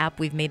Media app.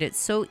 We've made it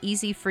so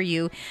easy for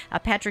you.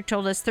 Patrick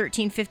told us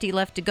 1350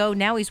 left to go.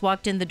 Now he's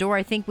walked in the door.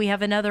 I think we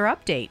have another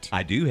update.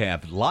 I do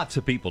have lots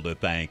of people to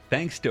thank.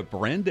 Thanks to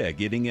Brenda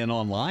getting in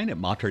online at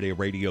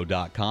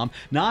materdeiradio.com.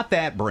 Not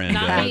that Brenda.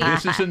 Not me.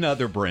 This is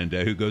another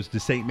Brenda who goes to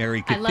St.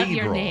 Mary Cathedral. I love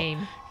your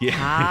name.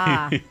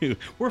 Yeah,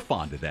 we're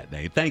fond of that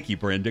name. Thank you,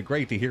 Brenda.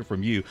 Great to hear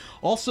from you.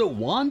 Also,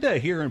 Wanda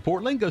here in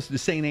Portland goes to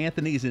St.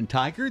 Anthony's in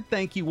Tigard.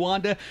 Thank you,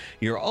 Wanda.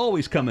 You're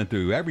always coming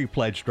through every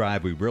pledge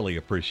drive. We really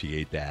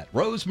appreciate that.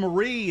 Rose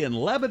Marie in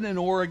Lebanon,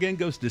 Oregon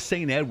goes to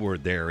St.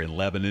 Edward there in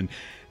Lebanon.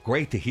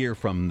 Great to hear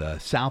from the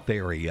south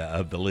area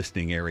of the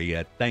listening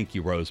area. Thank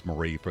you, Rose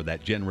Marie, for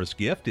that generous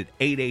gift at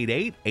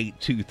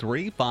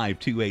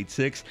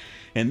 888-823-5286.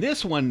 And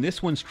this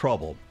one's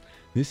trouble.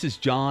 This is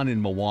John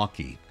in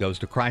Milwaukee. Goes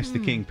to Christ the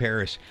King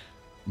Parish.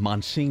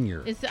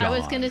 Monsignor John. I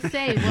was going to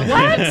say,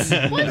 well, what's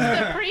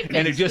the prefix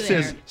And it just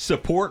there? says,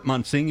 support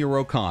Monsignor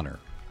O'Connor.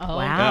 Oh,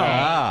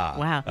 Wow.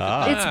 Wow.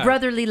 It's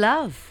brotherly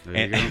love.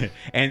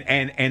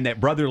 And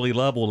that brotherly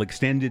love will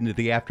extend into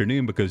the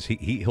afternoon because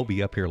he'll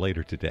be up here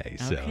later today.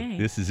 So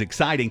this is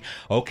exciting.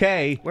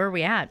 Okay. Where are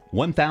we at?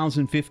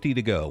 1,050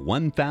 to go.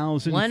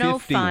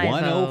 1,050.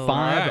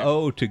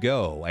 1050 to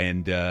go.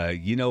 And, a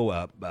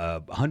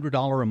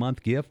 $100 a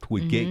month gift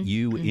would get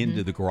you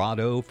into the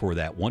grotto for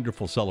that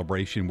wonderful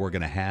celebration we're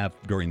going to have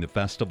during the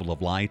Festival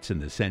of Lights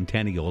and the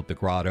Centennial at the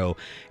grotto.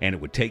 And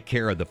it would take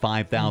care of the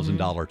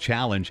 $5,000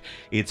 challenge.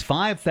 It's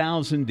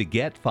 $5,000 to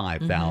get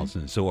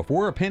 $5,000. So if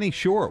we're a penny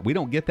short, we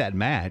don't get that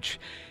match.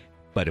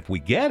 But if we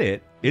get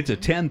it, it's a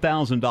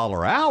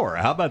 $10,000 hour.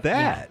 How about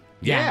that?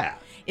 Yeah.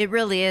 It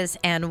really is.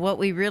 And what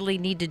we really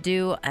need to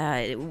do,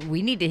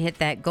 we need to hit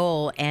that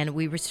goal, and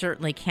we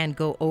certainly can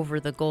go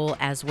over the goal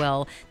as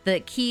well.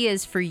 The key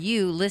is for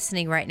you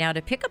listening right now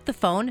to pick up the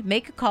phone,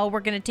 make a call. We're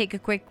going to take a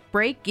quick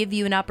break, give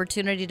you an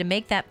opportunity to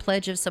make that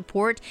pledge of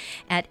support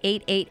at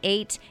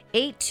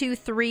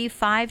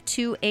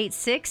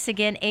 888-823-5286.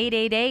 Again,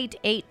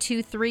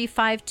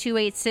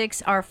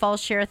 888-823-5286. Our Fall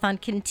Share-a-thon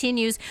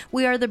continues.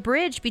 We are the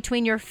bridge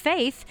between your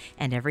faith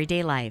and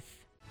everyday life.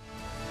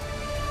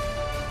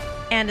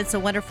 And it's a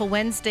wonderful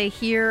Wednesday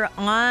here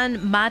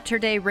on Mater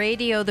Dei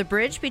Radio, the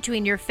bridge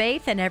between your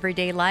faith and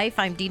everyday life.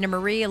 I'm Dina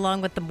Marie, along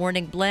with the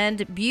Morning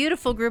Blend.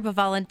 Beautiful group of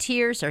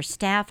volunteers, our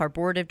staff, our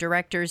board of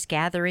directors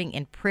gathering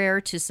in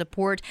prayer to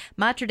support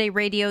Mater Dei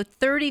Radio,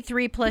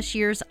 33 plus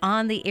years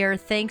on the air.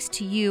 Thanks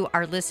to you,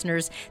 our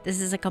listeners.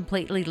 This is a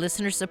completely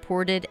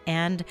listener-supported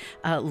and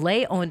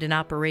lay-owned and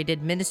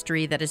operated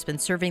ministry that has been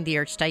serving the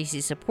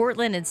Archdiocese of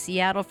Portland and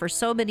Seattle for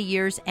so many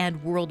years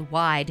and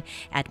worldwide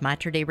at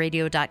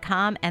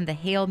materdeiradio.com and the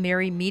Hail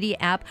Mary Media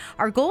app.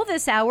 Our goal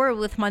this hour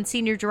with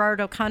Monsignor Gerard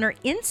O'Connor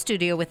in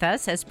studio with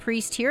us as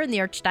priest here in the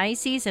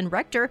Archdiocese and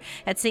rector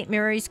at St.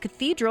 Mary's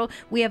Cathedral.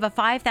 We have a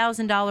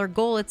 $5,000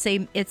 goal.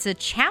 It's a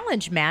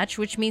challenge match,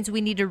 which means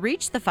we need to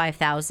reach the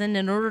 $5,000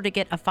 in order to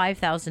get a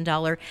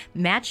 $5,000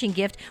 matching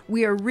gift.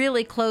 We are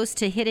really close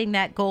to hitting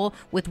that goal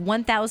with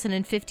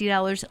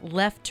 $1,050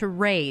 left to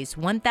raise.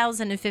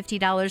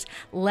 $1,050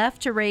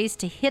 left to raise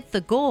to hit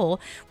the goal.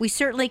 We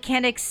certainly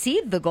can't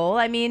exceed the goal.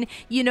 I mean,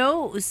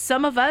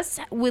 some of us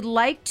would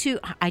like to,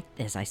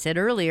 as I said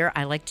earlier,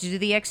 I like to do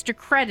the extra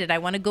credit. I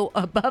want to go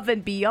above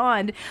and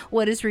beyond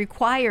what is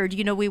required.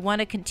 We want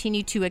to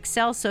continue to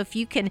excel. So if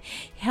you can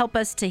help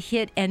us to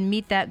hit and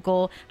meet that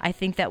goal, I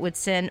think that would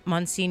send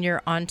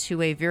Monsignor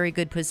onto a very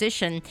good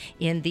position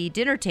in the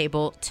dinner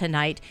table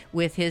tonight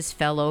with his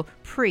fellow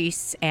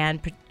priests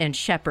and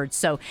shepherds.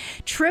 So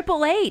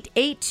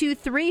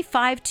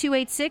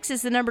 888-823-5286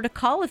 is the number to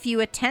call if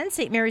you attend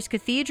St. Mary's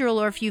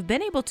Cathedral, or if you've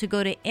been able to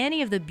go to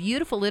any of the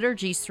beautiful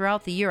liturgies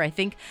throughout the year. I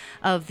think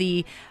of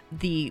the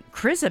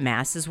Chrism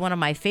Mass is one of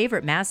my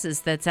favorite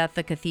masses that's at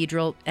the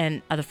cathedral,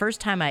 and the first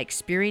time I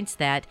experienced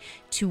that,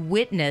 to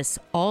witness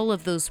all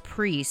of those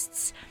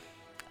priests,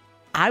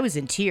 I was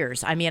in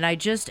tears. I mean, I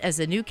just, as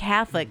a new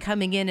Catholic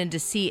coming in and to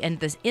see,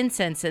 and the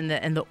incense and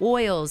the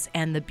oils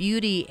and the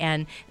beauty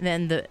and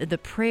then the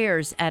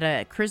prayers at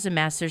a Chrism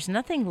Mass, there's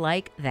nothing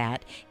like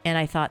that. And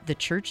I thought, the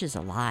church is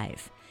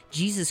alive.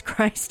 Jesus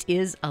Christ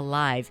is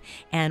alive,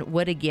 and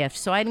what a gift.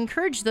 So I'd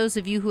encourage those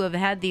of you who have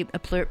had the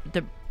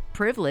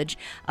privilege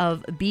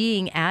of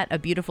being at a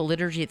beautiful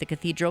liturgy at the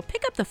cathedral,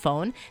 pick up the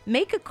phone,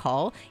 make a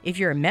call. If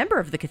you're a member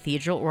of the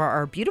cathedral or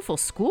our beautiful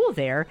school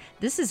there,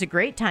 this is a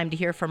great time to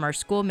hear from our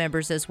school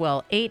members as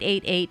well.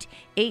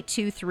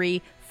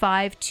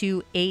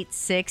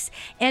 888-823-5286.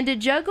 And to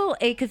juggle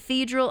a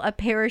cathedral, a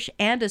parish,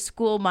 and a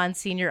school,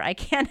 Monsignor, I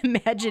can't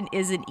imagine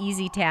is an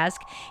easy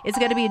task. It's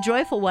going to be a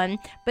joyful one,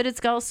 but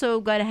it's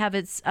also going to have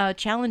its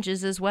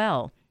challenges as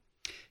well.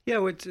 Yeah,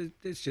 well,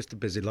 it's just a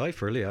busy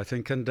life, really, I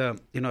think. And,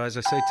 as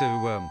I say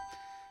to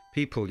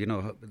people,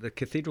 the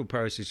cathedral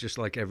parish is just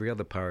like every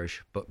other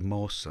parish, but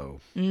more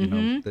so.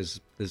 Mm-hmm. There's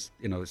it's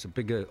a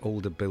bigger,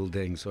 older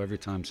building, so every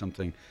time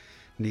something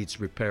needs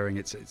repairing,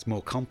 it's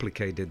more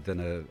complicated than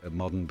a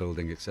modern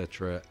building,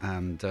 etc.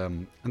 And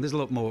there's a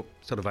lot more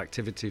sort of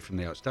activity from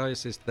the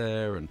Archdiocese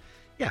there, and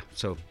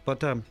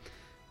but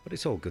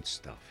it's all good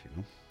stuff,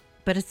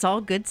 But it's all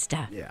good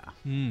stuff. Yeah.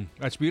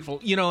 That's beautiful.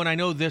 And I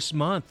know this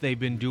month they've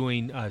been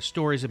doing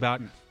stories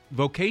about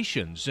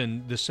vocations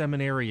and the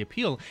seminary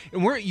appeal.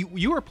 And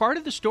you were part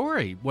of the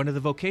story, one of the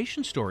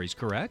vocation stories,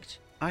 correct?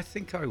 I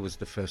think I was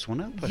the first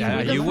one up.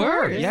 You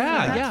were.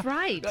 Yeah, That's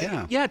right.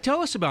 Yeah,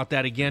 tell us about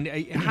that again.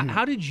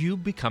 How did you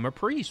become a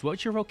priest?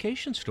 What's your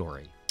vocation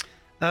story?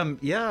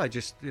 I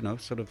just, I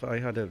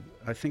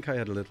think I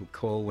had a little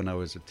call when I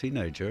was a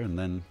teenager, and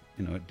then,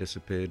 it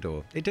disappeared,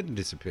 or it didn't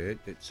disappear.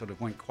 It sort of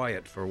went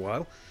quiet for a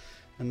while.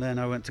 And then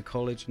I went to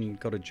college and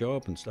got a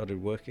job and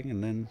started working,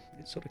 and then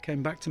it sort of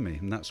came back to me.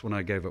 And that's when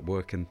I gave up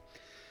work and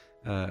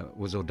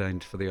was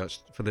ordained for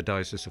the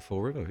Diocese of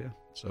Fall River, yeah.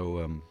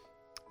 So,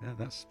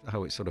 that's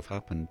how it sort of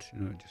happened.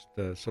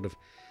 I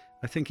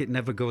think it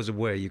never goes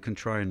away. You can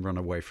try and run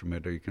away from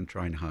it, or you can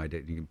try and hide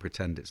it. You can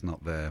pretend it's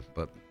not there,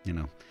 but,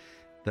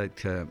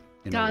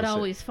 God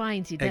always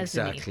finds you, doesn't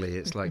exactly.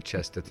 It's like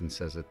Chesterton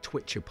says, a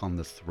twitch upon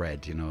the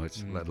thread.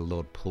 It's like the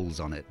Lord pulls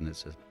on it, and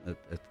it's a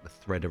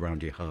thread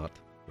around your heart.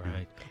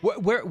 Right.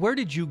 Where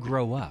did you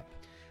grow up?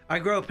 I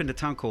grew up in a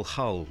town called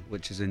Hull,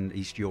 which is in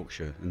East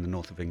Yorkshire, in the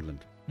north of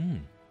England.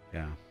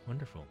 Yeah.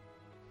 Wonderful.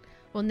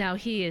 Well, now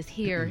he is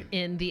here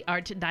in the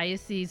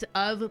Archdiocese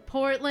of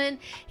Portland.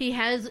 He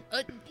has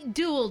a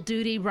dual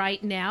duty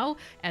right now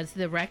as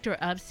the rector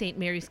of St.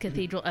 Mary's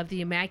Cathedral of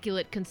the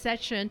Immaculate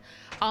Conception.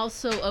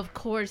 Also, of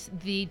course,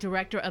 the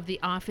director of the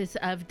Office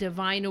of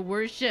Divine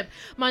Worship.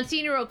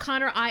 Monsignor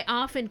O'Connor, I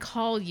often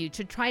call you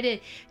to try to,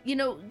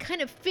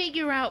 kind of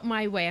figure out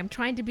my way. I'm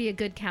trying to be a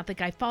good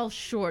Catholic. I fall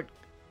short.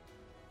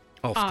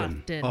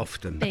 Often.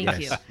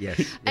 Thank you. Yes.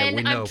 Yeah, and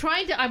we know.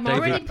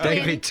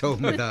 David told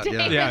me that.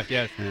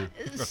 Yeah.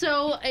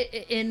 So,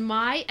 in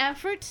my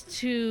efforts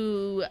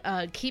to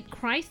keep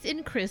Christ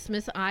in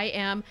Christmas, I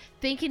am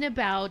thinking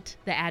about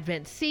the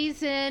Advent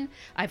season.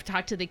 I've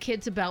talked to the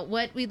kids about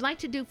what we'd like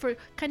to do for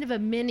kind of a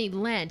mini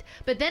Lent.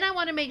 But then I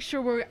want to make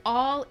sure we're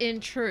all in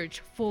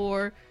church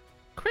for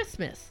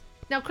Christmas.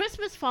 Now,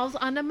 Christmas falls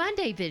on a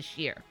Monday this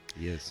year.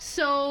 Yes.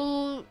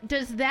 So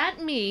does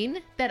that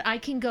mean that I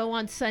can go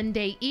on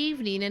Sunday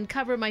evening and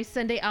cover my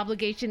Sunday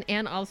obligation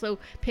and also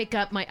pick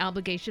up my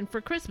obligation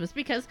for Christmas?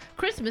 Because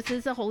Christmas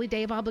is a holy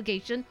day of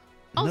obligation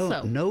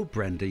also. No,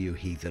 Brenda, you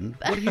heathen.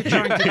 What are you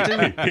trying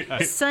to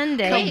do?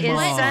 Sunday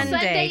is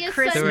Sunday.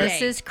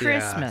 Christmas is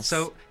Christmas. Yeah.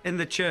 So in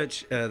the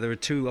church, there are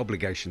two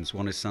obligations.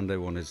 One is Sunday,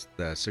 one is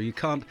there. So you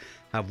can't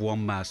have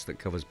one Mass that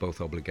covers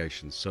both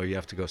obligations. So you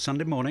have to go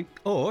Sunday morning,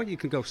 or you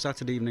can go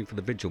Saturday evening for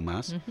the Vigil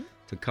Mass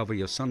to cover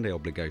your Sunday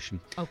obligation.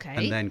 Okay.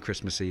 And then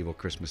Christmas Eve or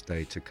Christmas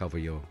Day to cover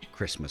your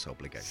Christmas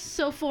obligation.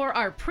 So for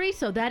our priests,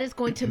 so that is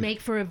going to make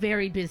for a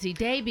very busy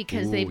day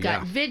because they've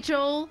got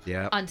Vigil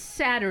on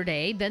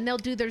Saturday. Then they'll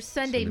do their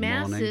Sunday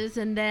Masses,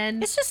 and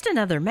then... It's just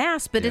another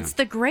Mass, but it's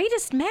the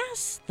greatest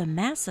Mass, the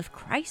Mass of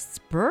Christ's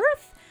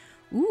birth.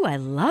 Ooh, I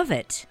love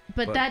it.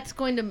 But that's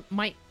going to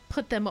might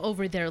put them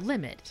over their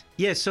limit.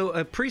 Yeah, so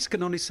a priest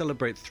can only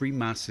celebrate 3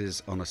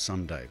 Masses on a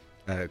Sunday,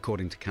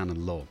 according to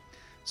canon law.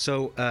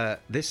 So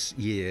this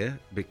year,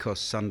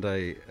 because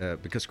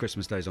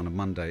Christmas Day is on a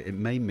Monday, it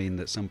may mean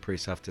that some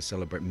priests have to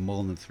celebrate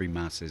more than 3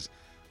 Masses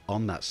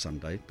on that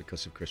Sunday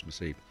because of Christmas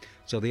Eve.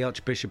 So the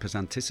Archbishop has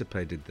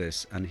anticipated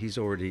this, and he's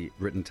already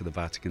written to the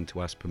Vatican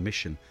to ask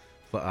permission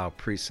for our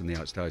priests in the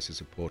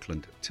Archdiocese of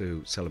Portland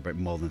to celebrate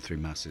more than 3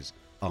 Masses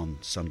on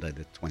Sunday,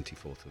 the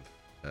 24th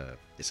of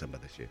December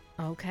this year.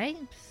 Okay,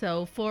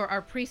 so for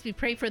our priests, we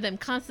pray for them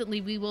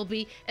constantly. We will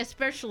be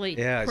especially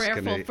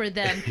prayerful for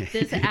them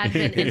this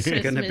Advent and Christmas season.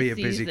 It's going to be a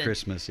busy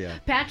Christmas,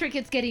 Patrick,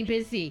 it's getting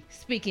busy.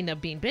 Speaking of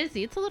being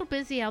busy, it's a little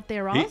busy out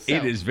there also.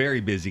 It is very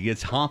busy.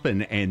 It's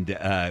hopping,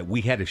 and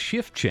we had a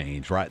shift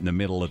change right in the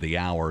middle of the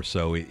hour,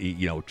 so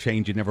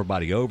changing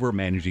everybody over,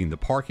 managing the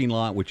parking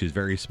lot, which is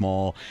very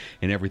small,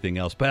 and everything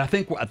else. But I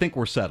think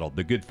we're settled.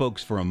 The good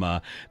folks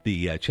from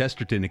the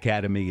Chesterton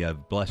Academy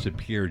of Blessed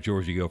Pier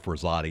Giorgio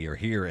Frassati are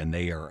here, and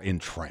they are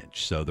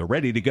entrenched. So they're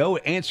ready to go,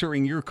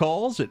 answering your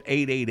calls at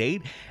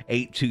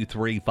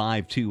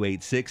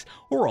 888-823-5286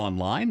 or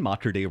online,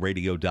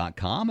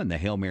 materdeiradio.com and the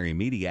Hail Mary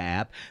Media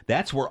app.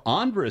 That's where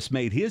Andres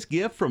made his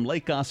gift from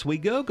Lake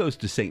Oswego, goes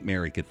to St.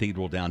 Mary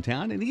Cathedral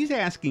downtown, and he's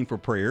asking for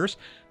prayers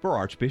for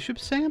Archbishop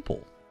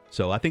Sample.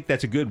 So I think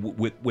that's a good,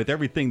 with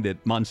everything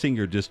that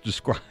Monsignor just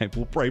described,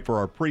 we'll pray for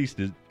our priest,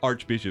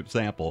 Archbishop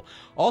Sample.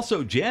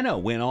 Also, Jenna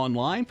went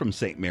online from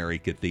St. Mary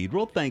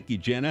Cathedral. Thank you,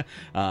 Jenna.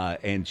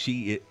 And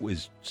she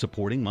was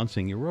supporting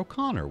Monsignor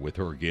O'Connor with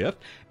her gift.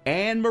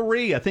 Anne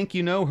Marie, I think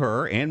you know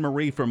her. Anne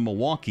Marie from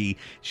Milwaukee.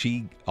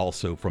 She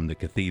also from the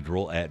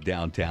cathedral at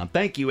downtown.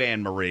 Thank you,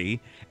 Anne Marie.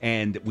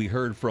 And we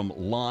heard from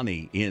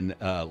Lonnie in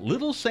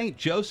Little St.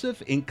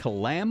 Joseph in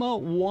Kalama,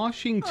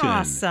 Washington.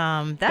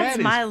 Awesome. That's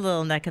my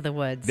little neck of the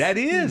woods. That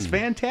is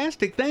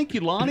fantastic. Thank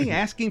you, Lonnie.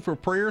 Asking for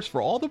prayers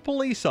for all the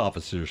police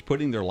officers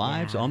putting their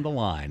lives on the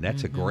line.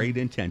 That's a great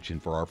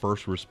intention for our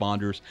first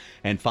responders.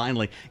 And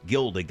finally,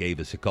 Gilda gave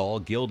us a call.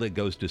 Gilda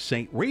goes to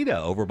St.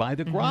 Rita over by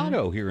the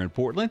Grotto here in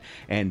Portland.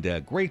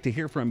 And great to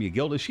hear from you,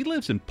 Gilda. She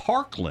lives in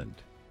Parkland,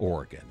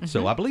 Oregon.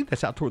 So I believe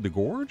that's out toward the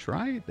gorge,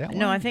 right? That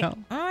No,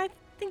 one? I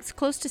think it's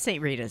close to St.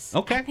 Rita's.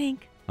 Okay. I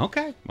think.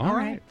 Okay. All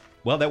right.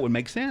 Well, that would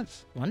make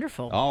sense.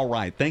 Wonderful. All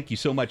right. Thank you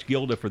so much,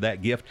 Gilda, for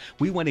that gift.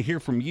 We want to hear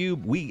from you.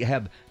 We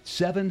have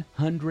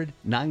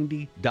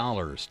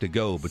 $790 to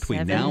go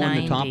between now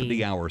and the top of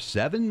the hour.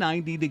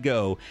 $790 to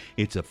go.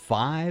 It's a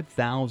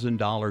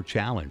 $5,000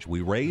 challenge. We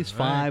raise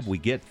 $5, we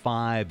get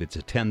 $5. It's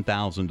a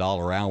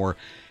 $10,000 hour.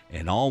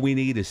 And all we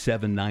need is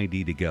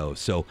 $790 to go.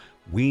 So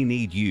we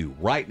need you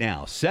right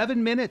now.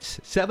 7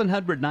 minutes,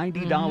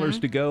 $790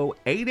 to go.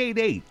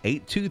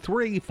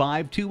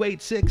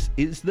 888-823-5286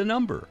 is the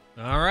number.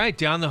 All right,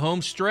 down the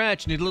home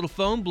stretch. Need a little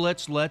phone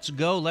blitz. Let's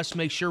go. Let's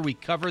make sure we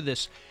cover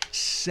this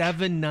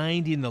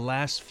 $790 in the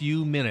last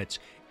few minutes.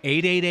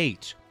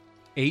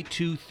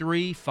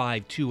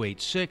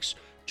 888-823-5286.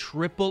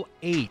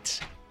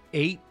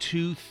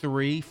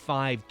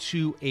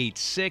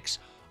 888-823-5286.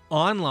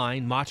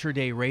 Online,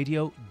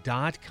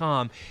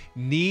 materdeiradio.com.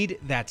 Need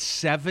that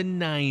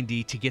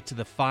 $790 to get to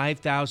the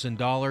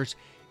 $5,000.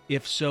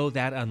 If so,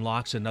 that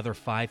unlocks another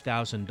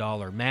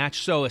 $5,000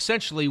 match. So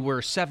essentially, we're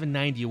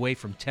 $790 away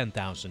from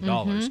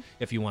 $10,000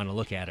 if you want to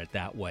look at it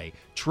that way.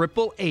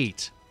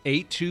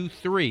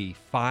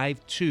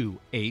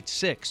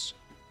 888-823-5286.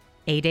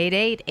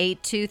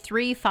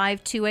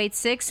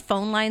 888-823-5286.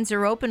 Phone lines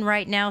are open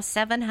right now.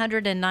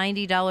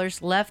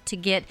 $790 left to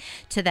get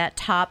to that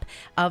top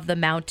of the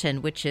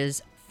mountain, which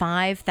is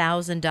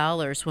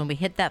 $5,000. When we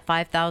hit that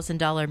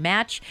 $5,000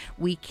 match,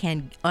 we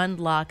can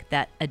unlock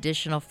that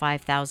additional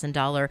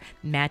 $5,000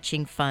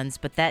 matching funds.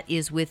 But that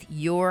is with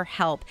your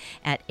help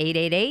at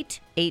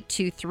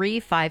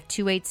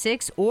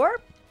 888-823-5286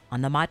 or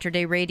on the Mater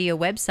Dei Radio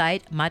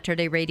website,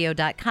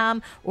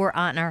 materdeiradio.com, or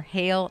on our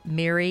Hail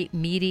Mary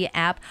Media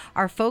app.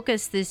 Our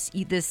focus this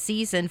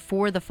season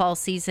for the fall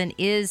season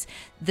is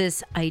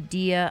this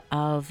idea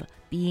of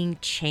being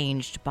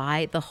changed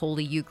by the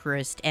Holy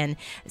Eucharist. And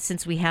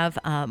since we have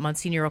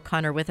Monsignor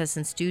O'Connor with us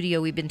in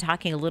studio, we've been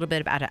talking a little bit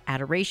about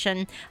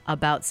adoration,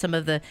 about some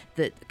of the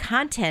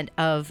content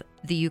of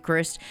the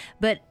Eucharist.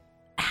 But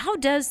how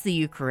does the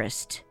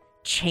Eucharist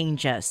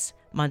change us,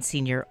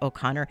 Monsignor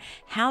O'Connor?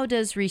 How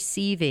does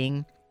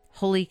receiving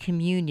Holy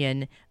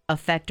Communion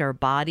affect our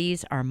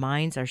bodies, our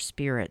minds, our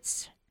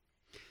spirits?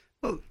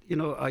 Well,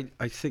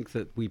 I think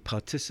that we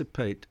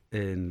participate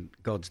in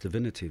God's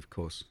divinity, of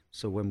course.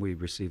 So when we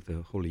receive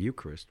the Holy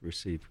Eucharist,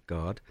 receive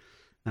God,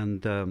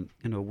 and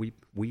we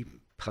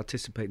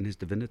participate in his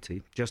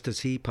divinity, just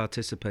as he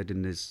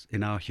participated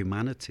in our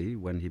humanity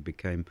when he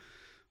became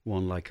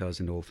one like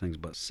us in all things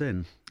but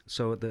sin.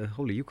 So at the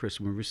Holy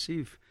Eucharist, when we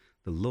receive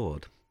the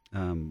Lord,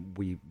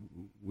 we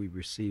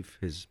receive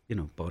his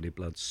body,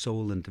 blood,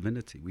 soul, and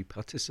divinity. We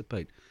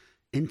participate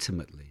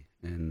intimately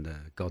in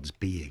God's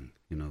being.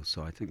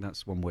 So I think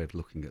that's one way of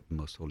looking at the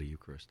Most Holy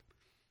Eucharist.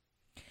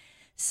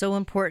 So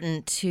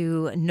important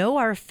to know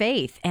our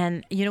faith.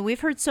 And, we've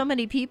heard so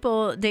many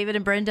people, David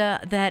and Brenda,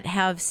 that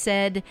have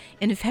said,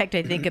 in fact,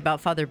 I think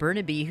about Father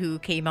Burnaby, who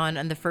came on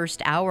the first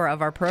hour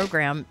of our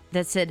program,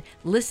 that said,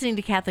 listening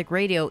to Catholic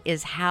radio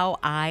is how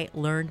I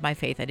learned my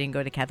faith. I didn't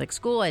go to Catholic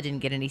school. I didn't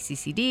get any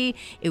CCD.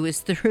 It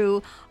was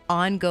through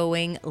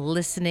ongoing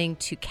listening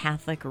to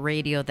Catholic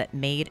radio that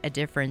made a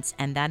difference.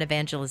 And that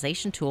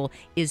evangelization tool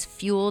is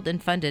fueled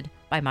and funded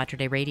by Mater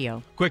Dei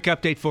Radio. Quick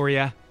update for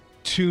you.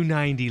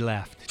 $290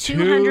 left.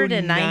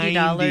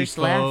 $290 folks.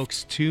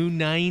 left.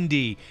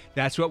 $290.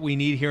 That's what we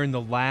need here in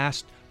the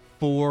last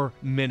 4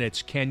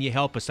 minutes. Can you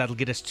help us? That'll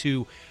get us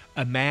to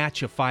a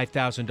match of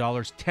 $5,000,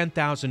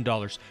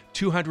 $10,000,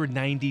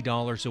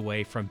 $290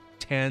 away from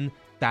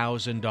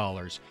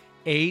 $10,000.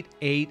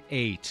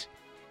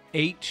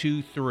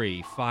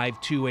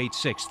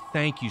 888-823-5286.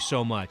 Thank you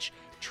so much.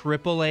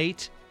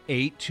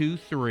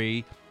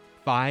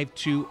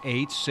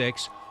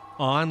 888-823-5286.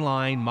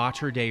 Online,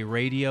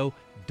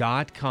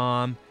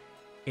 materdeiradio.com.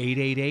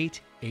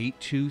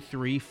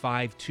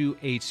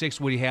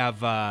 888-823-5286. We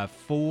have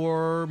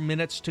 4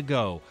 minutes to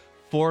go.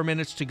 4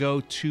 minutes to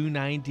go,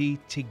 $290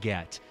 to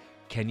get.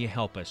 Can you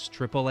help us?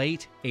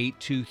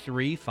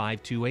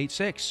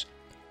 888-823-5286.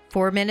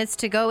 4 minutes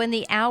to go in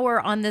the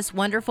hour on this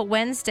wonderful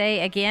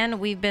Wednesday. Again,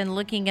 we've been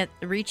looking at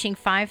reaching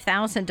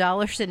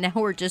 $5,000, and now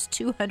we're just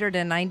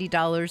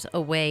 $290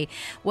 away.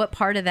 What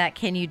part of that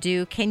can you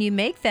do? Can you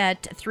make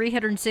that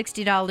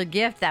 $360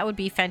 gift? That would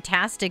be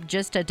fantastic.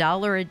 Just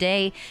 $1 a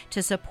day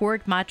to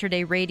support Mater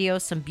Dei Radio.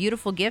 Some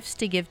beautiful gifts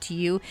to give to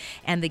you,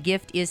 and the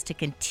gift is to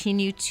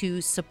continue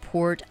to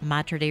support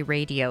Mater Dei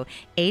Radio.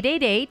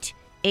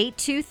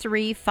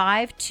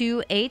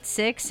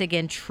 888-823-5286.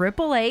 Again,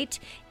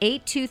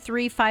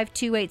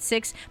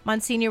 888-823-5286.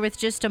 Monsignor, with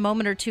just a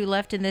moment or two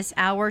left in this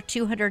hour,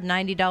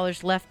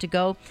 $290 left to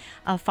go.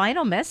 A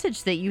final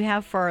message that you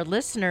have for our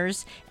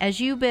listeners as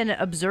you've been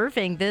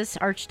observing this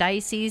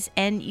archdiocese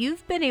and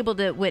you've been able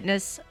to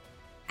witness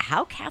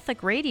how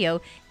Catholic radio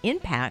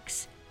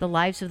impacts the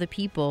lives of the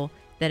people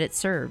that it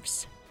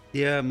serves.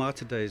 Yeah,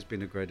 Mater Dei has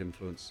been a great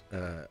influence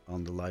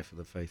on the life of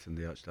the faith in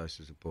the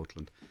Archdiocese of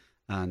Portland.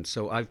 And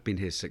so I've been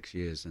here 6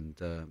 years and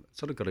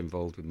sort of got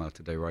involved with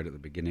Mater Dei right at the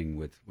beginning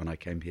when I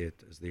came here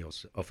as the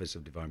Office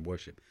of Divine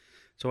Worship.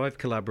 So I've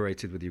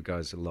collaborated with you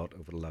guys a lot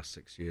over the last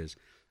 6 years.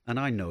 And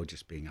I know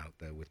just being out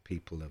there with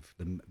people of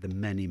the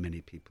many,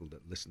 many people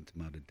that listen to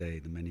Mater Dei,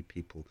 the many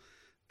people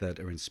that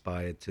are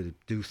inspired to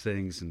do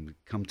things and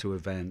come to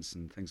events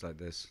and things like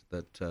this,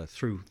 that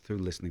through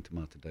listening to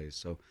Mater Dei.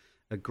 So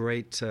a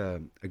great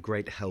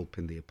help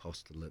in the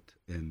apostolate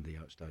in the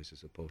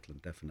Archdiocese of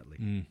Portland,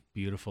 definitely.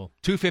 Beautiful.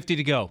 $250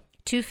 to go.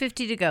 $250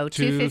 to go.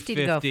 $250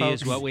 to go,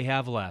 folks. Is what we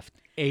have left.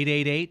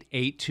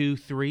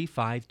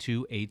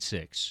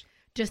 888-823-5286.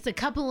 Just a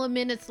couple of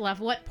minutes left.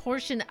 What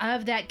portion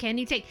of that can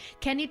you take?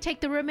 Can you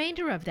take the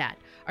remainder of that?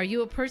 Are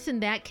you a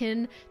person that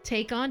can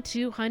take on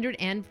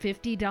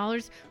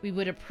 $250? We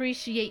would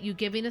appreciate you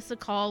giving us a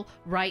call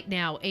right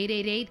now.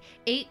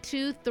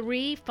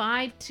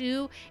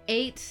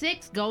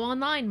 888-823-5286. Go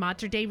online,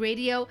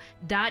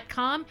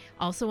 materdeiradio.com.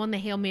 Also on the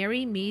Hail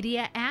Mary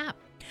Media app.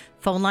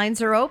 Phone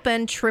lines are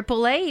open,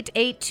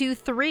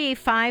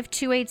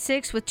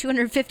 888-823-5286 with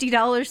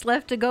 $250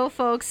 left to go,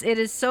 folks. It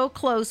is so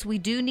close. We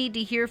do need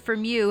to hear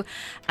from you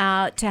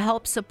to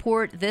help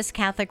support this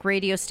Catholic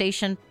radio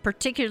station,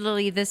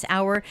 particularly this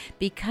hour,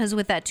 because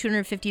with that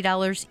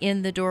 $250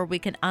 in the door, we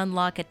can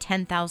unlock a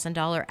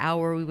 $10,000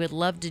 hour. We would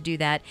love to do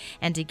that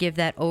and to give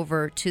that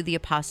over to the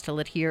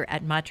apostolate here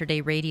at Mater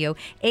Dei Radio.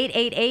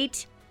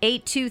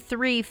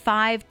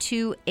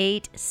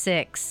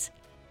 888-823-5286.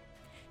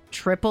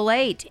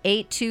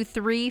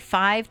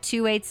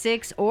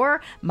 888-823-5286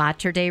 or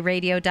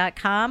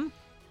materdeiradio.com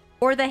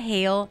or the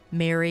Hail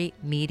Mary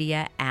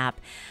Media app.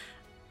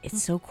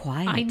 It's so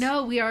quiet. I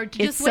know. We are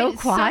just it's so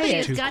quiet. Somebody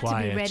has Too got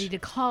quiet. to be ready to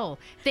call.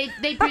 They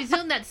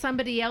presume that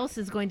somebody else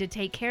is going to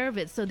take care of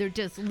it, so they're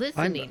just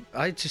listening.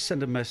 I just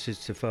sent a message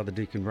to Father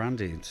Deacon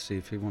Randy to see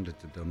if he wanted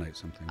to donate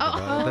something.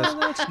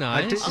 That's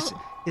nice.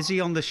 Is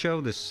he on the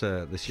show this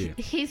year?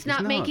 He's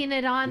not making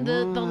it on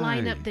the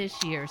lineup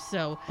this year,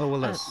 so. Oh, well,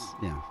 that's,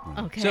 yeah.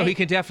 Okay. So he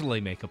can definitely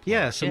make a pledge.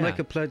 Yeah, so make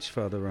a pledge,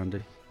 Father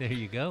Randy. There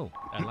you go.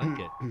 I like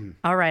it.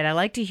 All right. I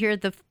like to hear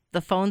the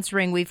the phones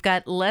ring. We've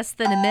got less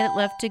than a minute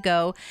left to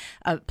go.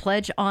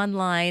 Pledge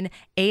online,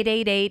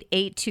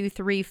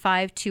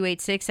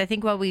 888-823-5286. I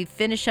think while we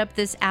finish up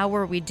this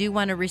hour, we do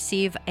want to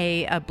receive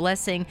a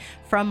blessing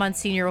from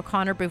Monsignor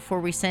O'Connor before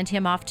we send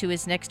him off to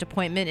his next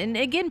appointment. And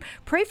again,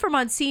 pray for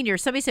Monsignor.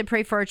 Somebody said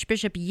pray for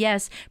Archbishop.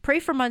 Yes, pray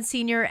for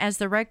Monsignor as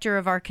the rector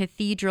of our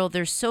cathedral.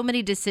 There's so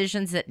many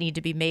decisions that need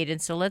to be made, and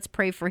so let's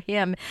pray for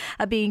him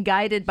being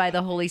guided by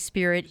the Holy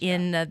Spirit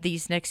in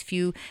these next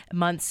few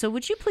months. So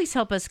would you please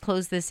help us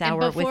close this hour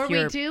with your... And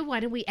before we do, why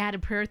don't we add a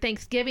prayer of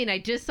thanksgiving? I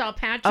just saw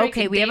Patrick.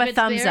 Okay, we have a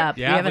thumbs up.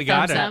 Yeah, we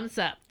got it. Thumbs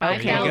up.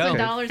 Okay.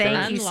 $5,000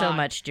 Thank you so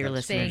much, dear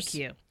listeners. Thank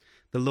you.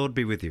 The Lord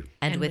be with you.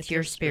 And with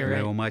your spirit.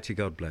 May Almighty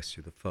God bless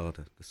you, the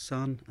Father, the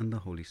Son, and the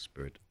Holy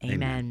Spirit.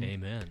 Amen.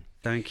 Amen.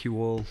 Thank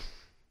you all.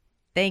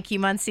 Thank you,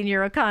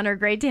 Monsignor O'Connor.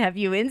 Great to have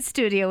you in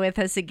studio with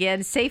us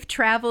again. Safe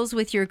travels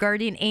with your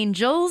guardian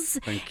angels.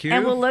 Thank you.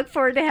 And we'll look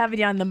forward to having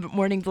you on the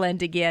Morning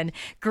Blend again.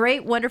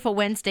 Great, wonderful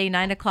Wednesday,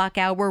 9 o'clock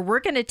hour. We're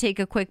going to take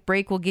a quick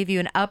break. We'll give you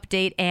an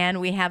update,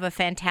 and we have a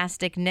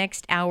fantastic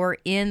next hour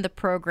in the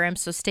program.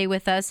 So stay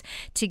with us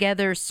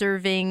together,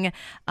 serving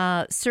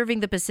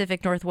the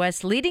Pacific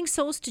Northwest, leading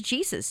souls to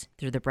Jesus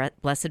through the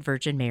Blessed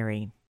Virgin Mary.